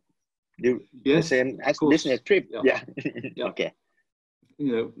also. Yes, the same as business trip. Yeah. Okay.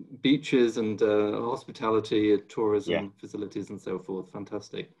 Beaches and hospitality, tourism facilities and so forth.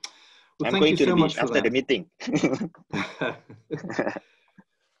 Fantastic. Well, I'm thank going you to so the much beach for after that. the meeting.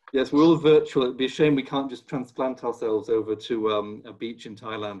 Yes, we're all virtual. It'd be a shame we can't just transplant ourselves over to a beach in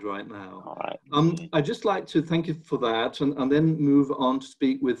Thailand right now. All right. I'd just like to thank you for that and then move on to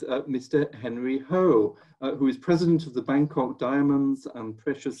speak with Mr. Henry Ho, who is president of the Bangkok Diamonds and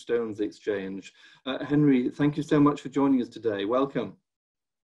Precious Stones Exchange. Henry, thank you so much for joining us today. Welcome.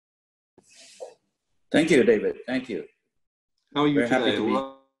 Thank you, David. Thank you. How are you Very today? happy to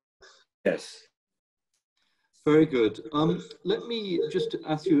be. Yes. Very good. Let me just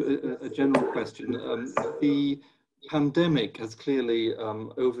ask you a general question. The pandemic has clearly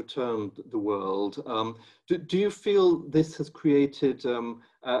overturned the world. Do you feel this has created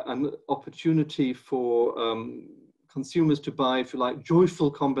an opportunity for consumers to buy, if you like, joyful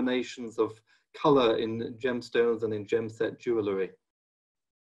combinations of color in gemstones and in gem set jewellery?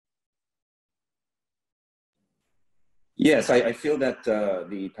 Yes, I feel that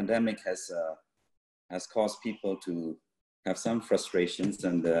the pandemic has caused people to have some frustrations,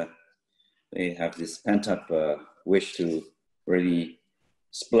 and they have this pent-up wish to really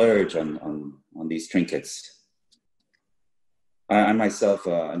splurge on these trinkets. I myself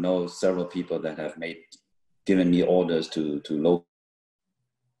know several people that have given me orders to local.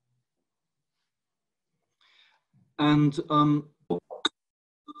 And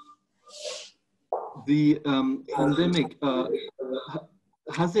the pandemic,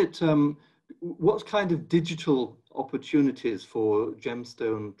 has it, what kind of digital opportunities for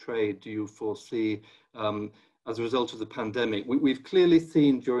gemstone trade do you foresee as a result of the pandemic? We've clearly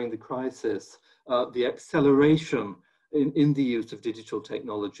seen during the crisis the acceleration in the use of digital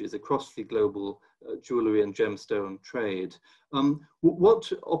technologies across the global jewellery and gemstone trade.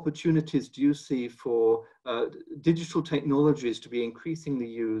 What opportunities do you see for digital technologies to be increasingly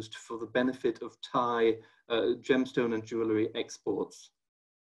used for the benefit of Thai gemstone and jewellery exports?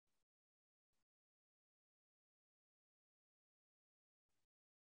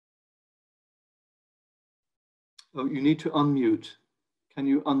 Oh, you need to unmute. Can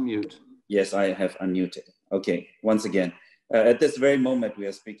you unmute? Yes, I have unmuted. Okay, once again, at this very moment, we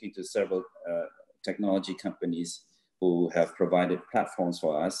are speaking to several technology companies who have provided platforms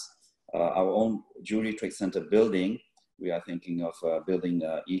for us. Our own Jewellery Trade Center building, we are thinking of building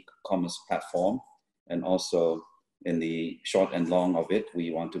an e-commerce platform, and also in the short and long of it,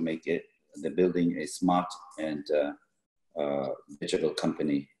 we want to make the building a smart and digital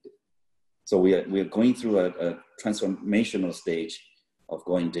company. So we're going through a transformational stage of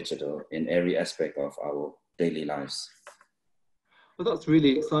going digital in every aspect of our daily lives. Well, that's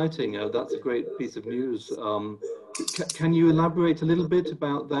really exciting. That's a great piece of news. Can you elaborate a little bit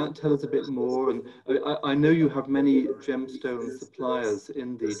about that? Tell us a bit more. And I know you have many gemstone suppliers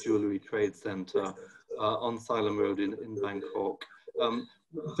in the Jewellery Trade Center on Siloam Road in Bangkok.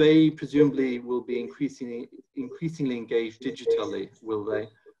 They presumably will be increasingly engaged digitally, will they?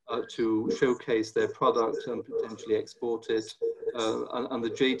 To showcase their product and potentially export it. And the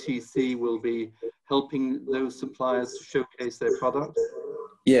JTC will be helping those suppliers to showcase their product?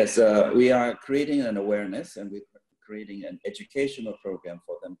 Yes, we are creating an awareness, and we're creating an educational program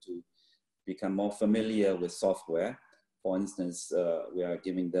for them to become more familiar with software. For instance, we are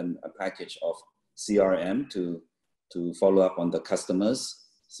giving them a package of CRM to follow up on the customers,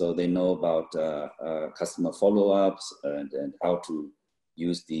 so they know about customer follow-ups and how to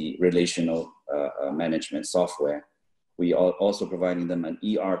use the relational management software. We are also providing them an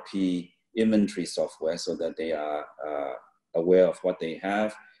ERP inventory software so that they are aware of what they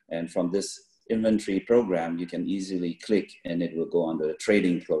have. And from this inventory program, you can easily click and it will go under the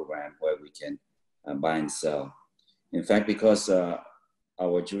trading program where we can buy and sell. In fact, because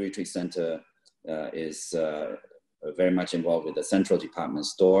our Jewellery Trade Center is very much involved with the central department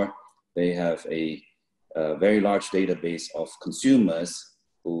store, they have a very large database of consumers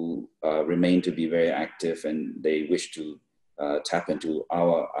who remain to be very active, and they wish to tap into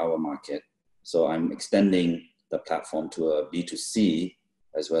our market. So I'm extending the platform to a B2C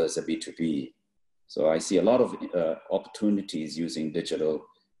as well as a B2B. So I see a lot of opportunities using digital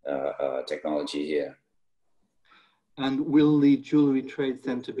technology here. And will the Jewellery Trade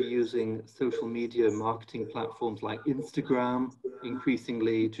Center be using social media marketing platforms like Instagram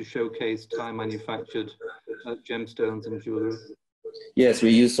increasingly to showcase Thai manufactured gemstones and jewellery? Yes,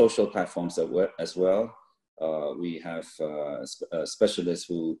 we use social platforms as well. We have specialists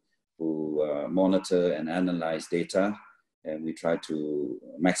who monitor and analyze data, and we try to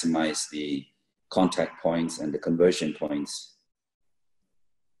maximize the contact points and the conversion points.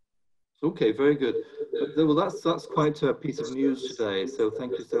 Okay, very good. Well, that's quite a piece of news today. So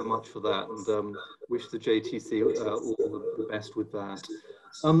thank you so much for that, and wish the JTC all the best with that.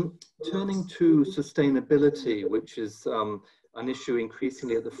 Turning to sustainability, which is an issue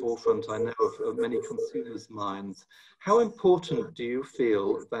increasingly at the forefront, I know, of many consumers' minds. How important do you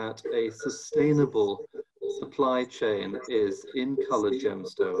feel that a sustainable supply chain is in colored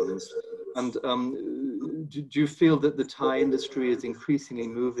gemstones? And do you feel that the Thai industry is increasingly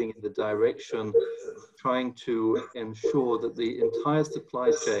moving in the direction of trying to ensure that the entire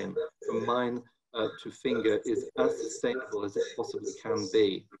supply chain from mine to finger is as sustainable as it possibly can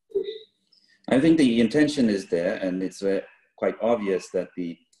be? I think the intention is there, and it's quite obvious that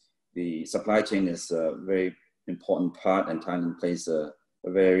the supply chain is very important part, and Thailand plays a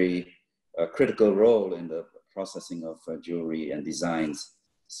very critical role in the processing of jewelry and designs.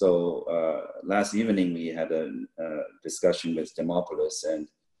 So last evening we had a discussion with Demopolis, and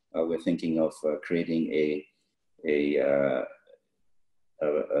we're thinking of creating a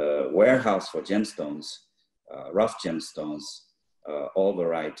warehouse for gemstones, rough gemstones, all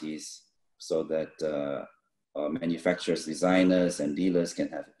varieties, so that manufacturers, designers, and dealers can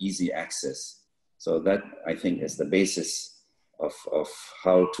have easy access. So that, I think, is the basis of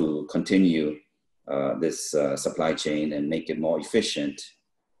how to continue this supply chain and make it more efficient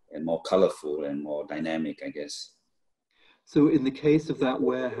and more colorful and more dynamic, I guess. So in the case of that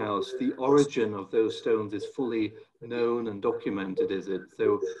warehouse, the origin of those stones is fully known and documented, is it?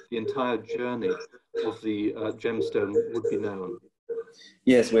 So the entire journey of the gemstone would be known?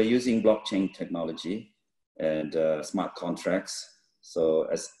 Yes, we're using blockchain technology and smart contracts. So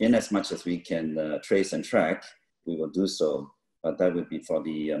as much as we can trace and track, we will do so. But that would be for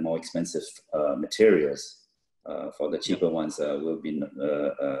the more expensive materials. For the cheaper ones, will be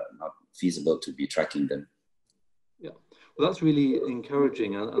not feasible to be tracking them. Yeah, well, that's really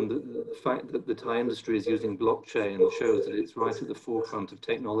encouraging, and the fact that the Thai industry is using blockchain shows that it's right at the forefront of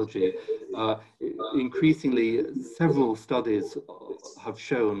technology. Increasingly, several studies have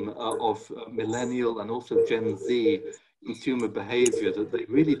shown of millennial and also Gen Z consumer behavior that they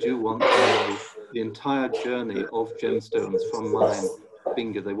really do want to know the entire journey of gemstones from mine to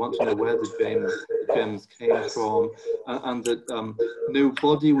finger. They want to know where the gems came from, and that no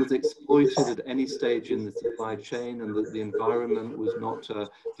body was exploited at any stage in the supply chain, and that the environment was not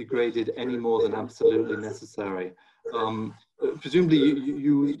degraded any more than absolutely necessary. Presumably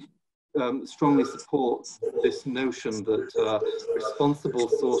you strongly support this notion that responsible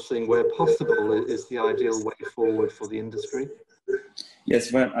sourcing where possible is the ideal way forward for the industry?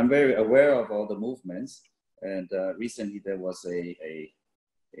 Yes, well, I'm very aware of all the movements, and recently there was a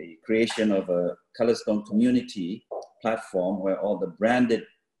creation of a Colorstone community platform where all the branded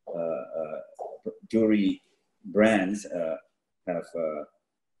jewelry brands have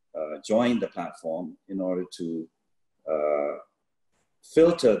joined the platform in order to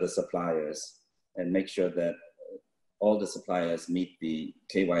filter the suppliers and make sure that all the suppliers meet the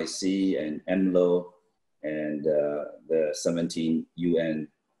KYC and MLO and the 17 UN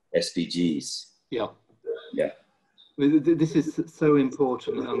SDGs. Yeah. Yeah. This is so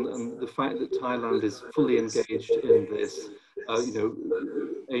important, and the fact that Thailand is fully engaged in this,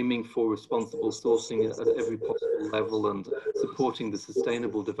 aiming for responsible sourcing at every possible level and supporting the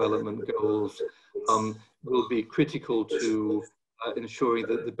sustainable development goals will be critical to ensuring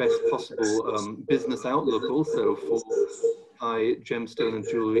that the best possible business outlook also for Thai gemstone and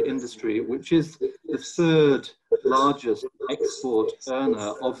jewelry industry, which is the third largest export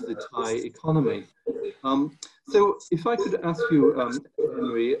earner of the Thai economy. So if I could ask you,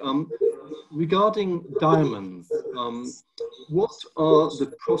 Henry, regarding diamonds, what are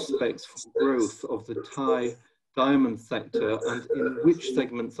the prospects for growth of the Thai diamond sector, and in which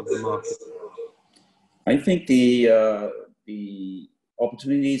segments of the market? I think the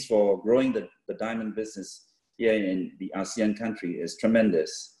opportunities for growing the diamond business here in the ASEAN country is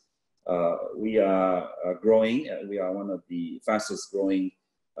tremendous. We are growing. We are one of the fastest growing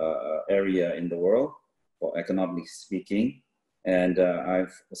area in the world, for economically speaking. And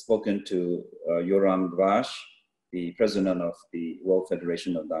I've spoken to Yoram Vash, the president of the World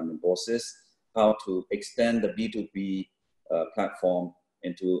Federation of Diamond Bosses, how to extend the B2B platform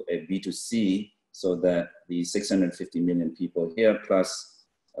into a B2C, so that the 650 million people here, plus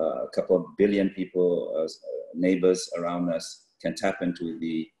a couple of billion people, neighbors around us, can tap into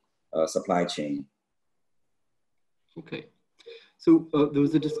the supply chain. Okay. So there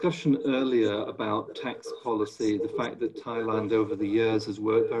was a discussion earlier about tax policy, the fact that Thailand over the years has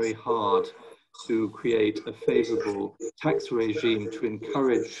worked very hard to create a favorable tax regime to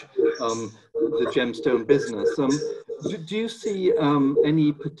encourage the gemstone business. Do you see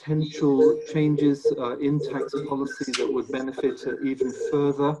any potential changes in tax policy that would benefit even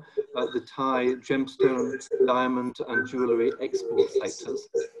further the Thai gemstone, diamond and jewellery export sectors?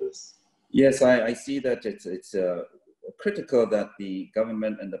 Yes, I see that it's critical that the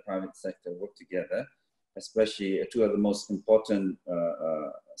government and the private sector work together, especially two of the most important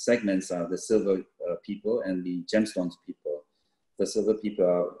segments are the silver people and the gemstones people. The silver people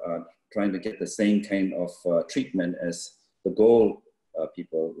are trying to get the same kind of treatment as the gold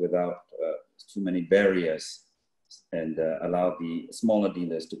people without too many barriers, and allow the smaller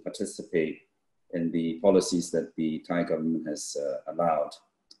dealers to participate in the policies that the Thai government has allowed.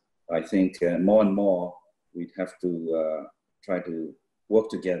 I think more and more we'd have to try to work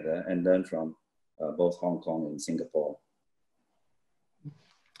together and learn from both Hong Kong and Singapore.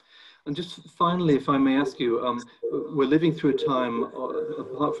 And just finally, if I may ask you, we're living through a time,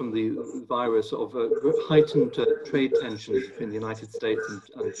 apart from the virus, of heightened trade tensions between the United States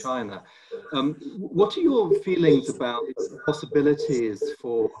and China. What are your feelings about possibilities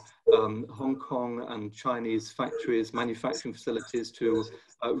for Hong Kong and Chinese factories, manufacturing facilities to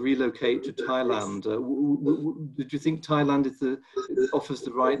relocate to Thailand? Did you think Thailand offers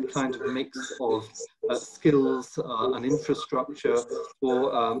the right kind of mix of skills and infrastructure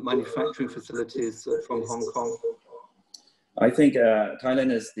for manufacturing facilities from Hong Kong? I think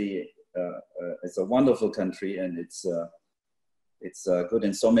Thailand is it's a wonderful country, and it's good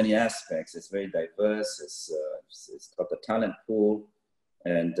in so many aspects. It's very diverse. It's got the talent pool,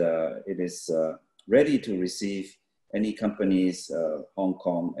 and it is ready to receive any companies, Hong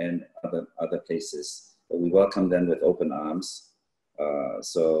Kong and other places. But we welcome them with open arms.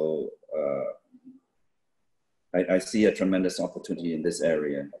 I see a tremendous opportunity in this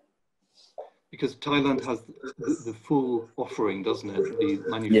area. Because Thailand has the full offering, doesn't it? The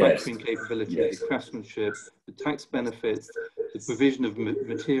manufacturing capability, the craftsmanship, the tax benefits, the provision of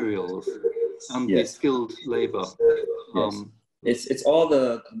materials, and the skilled labor. It's all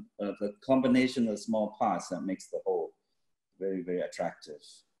the combination of small parts that makes the whole very, very attractive.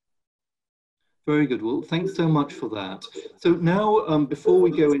 Very good. Well, thanks so much for that. So now, before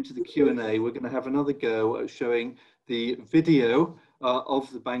we go into the Q&A, we're going to have another go at showing the video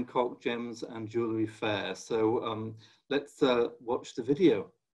of the Bangkok Gems and Jewellery Fair. So let's watch the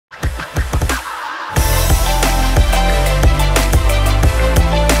video.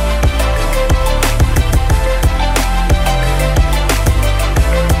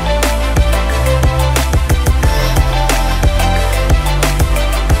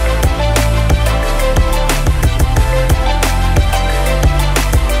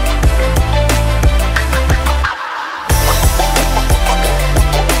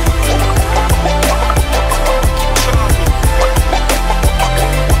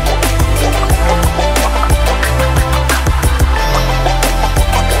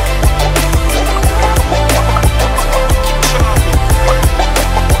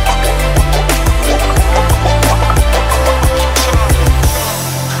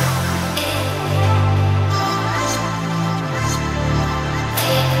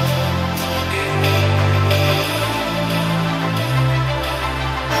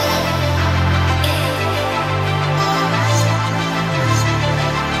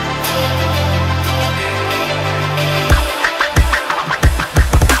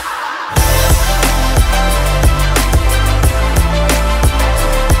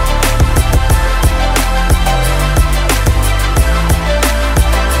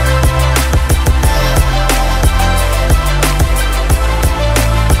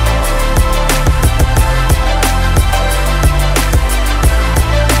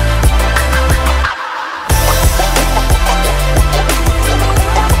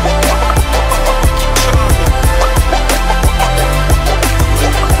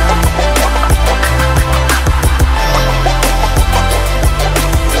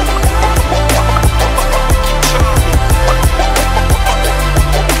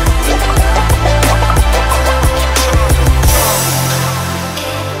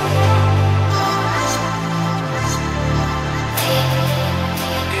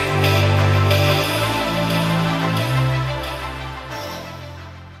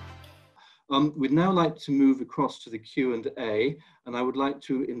 We'd now like to move across to the Q&A, and I would like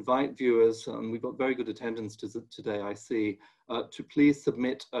to invite viewers, and we've got very good attendance today, I see, to please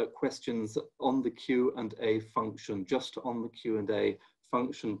submit questions on the Q&A function, just on the Q&A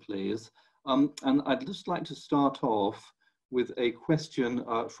function, please. And I'd just like to start off with a question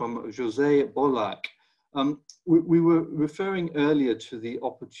from Jose Bolak. We were referring earlier to the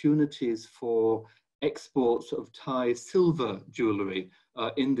opportunities for exports of Thai silver jewellery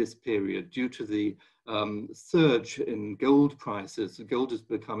in this period due to the surge in gold prices. Gold has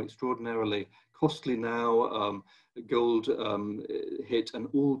become extraordinarily costly now. Gold hit an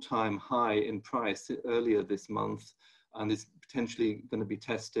all-time high in price earlier this month and is potentially going to be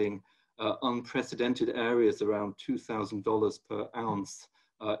testing unprecedented areas around $2,000 per ounce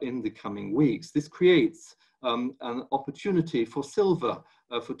in the coming weeks. This creates an opportunity for silver,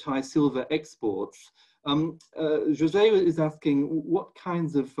 for Thai silver exports. Jose is asking what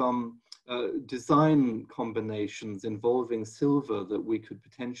kinds of design combinations involving silver that we could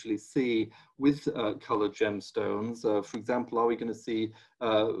potentially see with colored gemstones. For example, are we going to see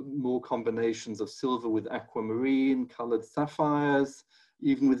more combinations of silver with aquamarine, colored sapphires,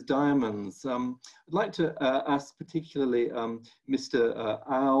 even with diamonds. I'd like to ask particularly Mr.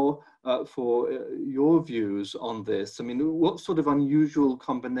 Au for your views on this. I mean, what sort of unusual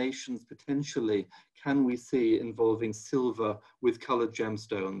combinations potentially can we see involving silver with colored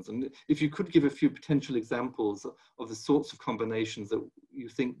gemstones? And if you could give a few potential examples of the sorts of combinations that you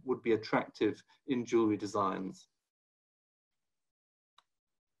think would be attractive in jewelry designs.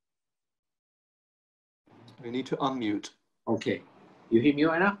 We need to unmute. Okay. You hear me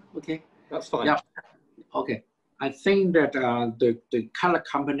right now? Okay. That's fine. Yeah. Okay. I think that the color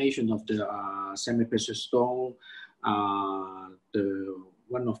combination of the semi-precious stone, one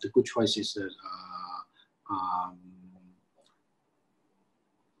of the good choices that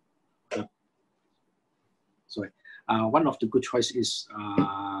one of the good choice is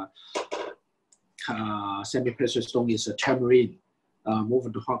semi-precious stone is a tamarind.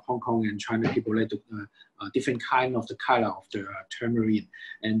 Moving to Hong Kong and China, people like different kind of the color of the tamarind.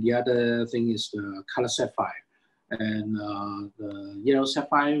 And the other thing is the color sapphire. And the yellow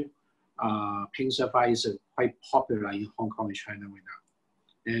sapphire, pink sapphire is quite popular in Hong Kong and China right now.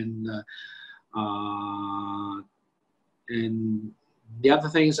 And the other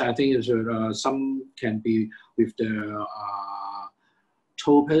things I think is some can be with the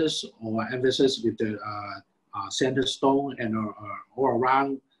topaz or emphasis with the center stone and all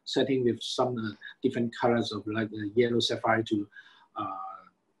around setting with some different colors of like the yellow sapphire to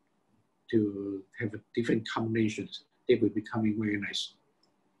have different combinations. They will be becoming very nice.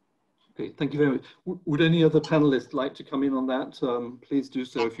 Okay, thank you very much. Would any other panelists like to come in on that? Please do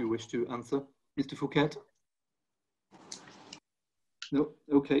so if you wish to answer. Mr. Fouquet? No,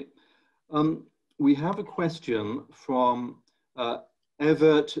 okay. We have a question from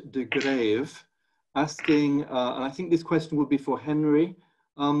Evert de Greve asking, and I think this question would be for Henry,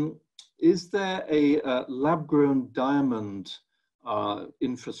 is there a lab-grown diamond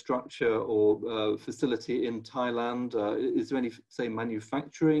infrastructure or facility in Thailand? Is there any, say,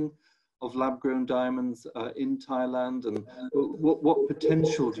 manufacturing of lab-grown diamonds in Thailand? And what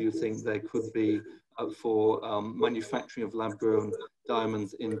potential do you think there could be for manufacturing of lab-grown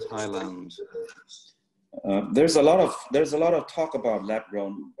diamonds in Thailand? There's a lot of talk about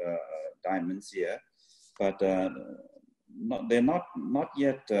lab-grown diamonds here, but they're not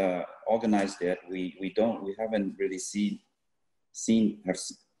yet organized yet. We haven't really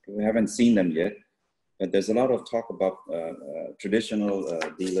we haven't seen them yet. But there's a lot of talk about traditional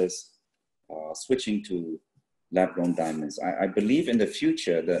dealers switching to lab-grown diamonds. I believe in the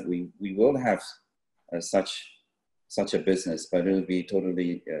future that we will have such a business, but it will be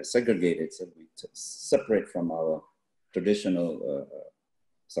totally segregated, so we separate from our traditional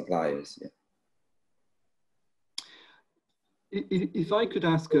suppliers. Yeah. If I could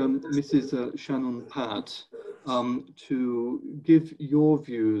ask Mrs. Shannon Pat to give your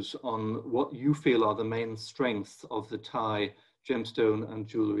views on what you feel are the main strengths of the Thai gemstone and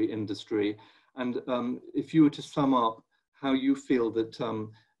jewelry industry, and if you were to sum up how you feel that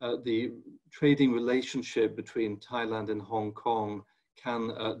the trading relationship between Thailand and Hong Kong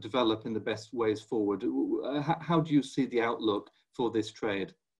can develop in the best ways forward, how do you see the outlook for this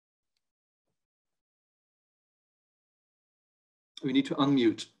trade? We need to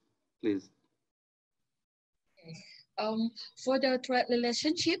unmute, please. For the trade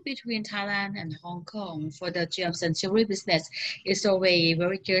relationship between Thailand and Hong Kong for the gems and jewelry business is always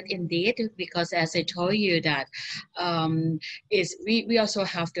very good indeed, because as I told you that we also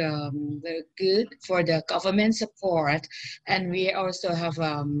have the very good for the government support, and we also have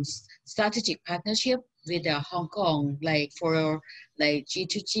strategic partnership with Hong Kong, like for like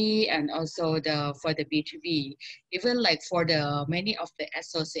G2G and also for the B2B. Even like for the many of the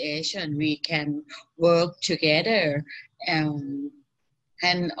association, we can work together. And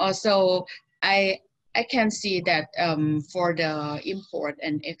also I can see that for the import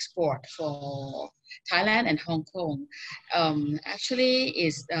and export for Thailand and Hong Kong, actually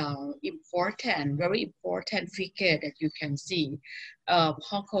is important, very important figure that you can see.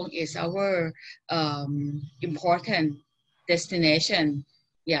 Hong Kong is our important destination,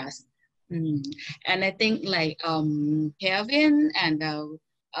 yes. And I think like Kevin and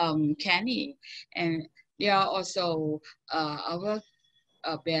Kenny, and they are also our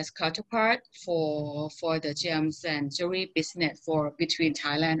best counterpart for the gems and jewelry business for between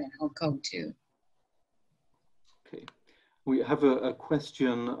Thailand and Hong Kong too. Okay, we have a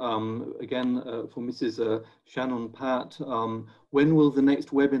question again for Mrs. Shannon Pat. When will the next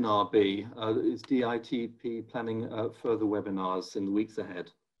webinar be? Is DITP planning further webinars in the weeks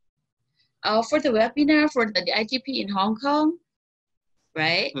ahead? For the webinar for the DITP in Hong Kong,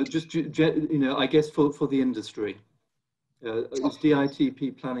 right? Just, you know, I guess for the industry. Is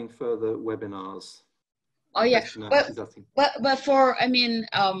DITP planning further webinars? Oh yeah, but for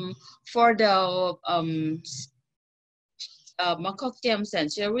for the Bangkok Gems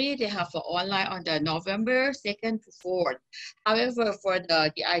and Jewellery, they have an online on the November 2nd to 4th. However, for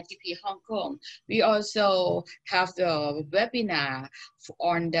the ITP Hong Kong, we also have the webinar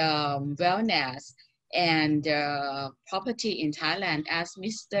on the wellness and property in Thailand, as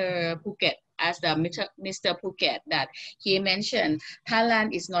Mr. Phuket, Mr. Phuket, that he mentioned.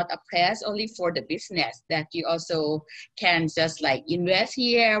 Thailand is not a place only for the business, that you also can just like invest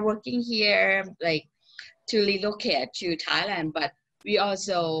here, working here, like to relocate to Thailand, but we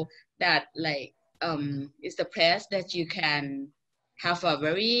also that like it's the place that you can have a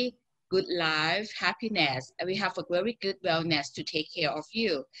very good life, happiness, and we have a very good wellness to take care of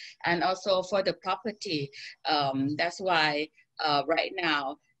you. And also for the property, that's why right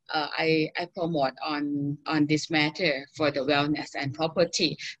now I promote on this matter for the wellness and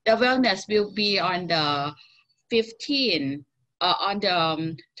property. The wellness will be on the 15th on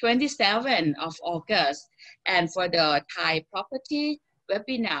the 27th of August, and for the Thai property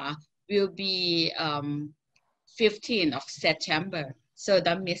webinar will be 15th of September. So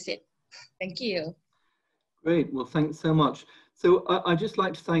don't miss it. Thank you. Great. Well, thanks so much. So I'd just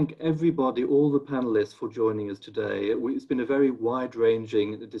like to thank everybody, all the panelists, for joining us today. It's been a very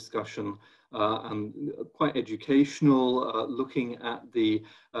wide-ranging discussion and quite educational, looking at the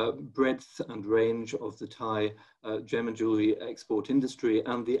breadth and range of the Thai gem and jewellery export industry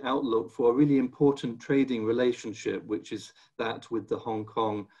and the outlook for a really important trading relationship, which is that with the Hong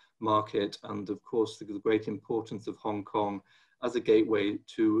Kong market, and of course the great importance of Hong Kong as a gateway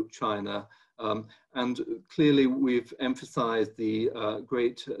to China. And clearly we've emphasized the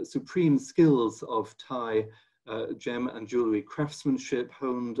great supreme skills of Thai gem and jewellery craftsmanship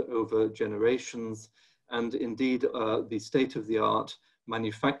honed over generations, and indeed the state-of-the-art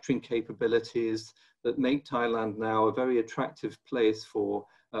manufacturing capabilities that make Thailand now a very attractive place for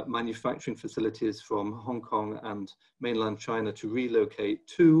manufacturing facilities from Hong Kong and mainland China to relocate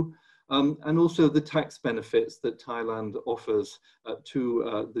to. And also the tax benefits that Thailand offers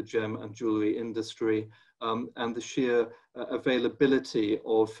to the gem and jewellery industry, and the sheer availability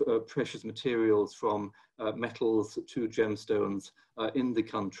of precious materials from metals to gemstones in the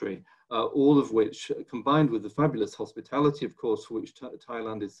country, all of which, combined with the fabulous hospitality, of course, for which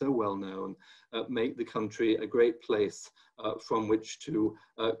Thailand is so well known, make the country a great place from which to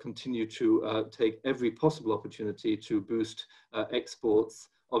continue to take every possible opportunity to boost exports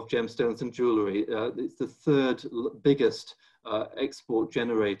of gemstones and jewellery. It's the third biggest export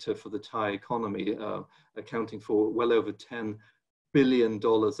generator for the Thai economy, accounting for well over $10 billion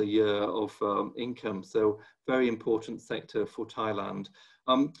a year of income. So very important sector for Thailand.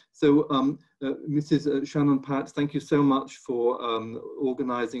 Mrs. Shannon Pat, thank you so much for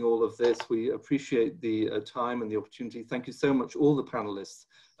organizing all of this. We appreciate the time and the opportunity. Thank you so much, all the panelists,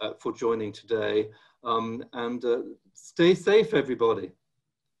 for joining today. And stay safe, everybody.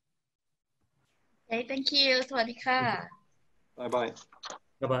 Okay, thank you. สวัสดีค่ะ Bye-bye.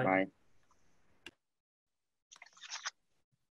 Bye-bye. Bye.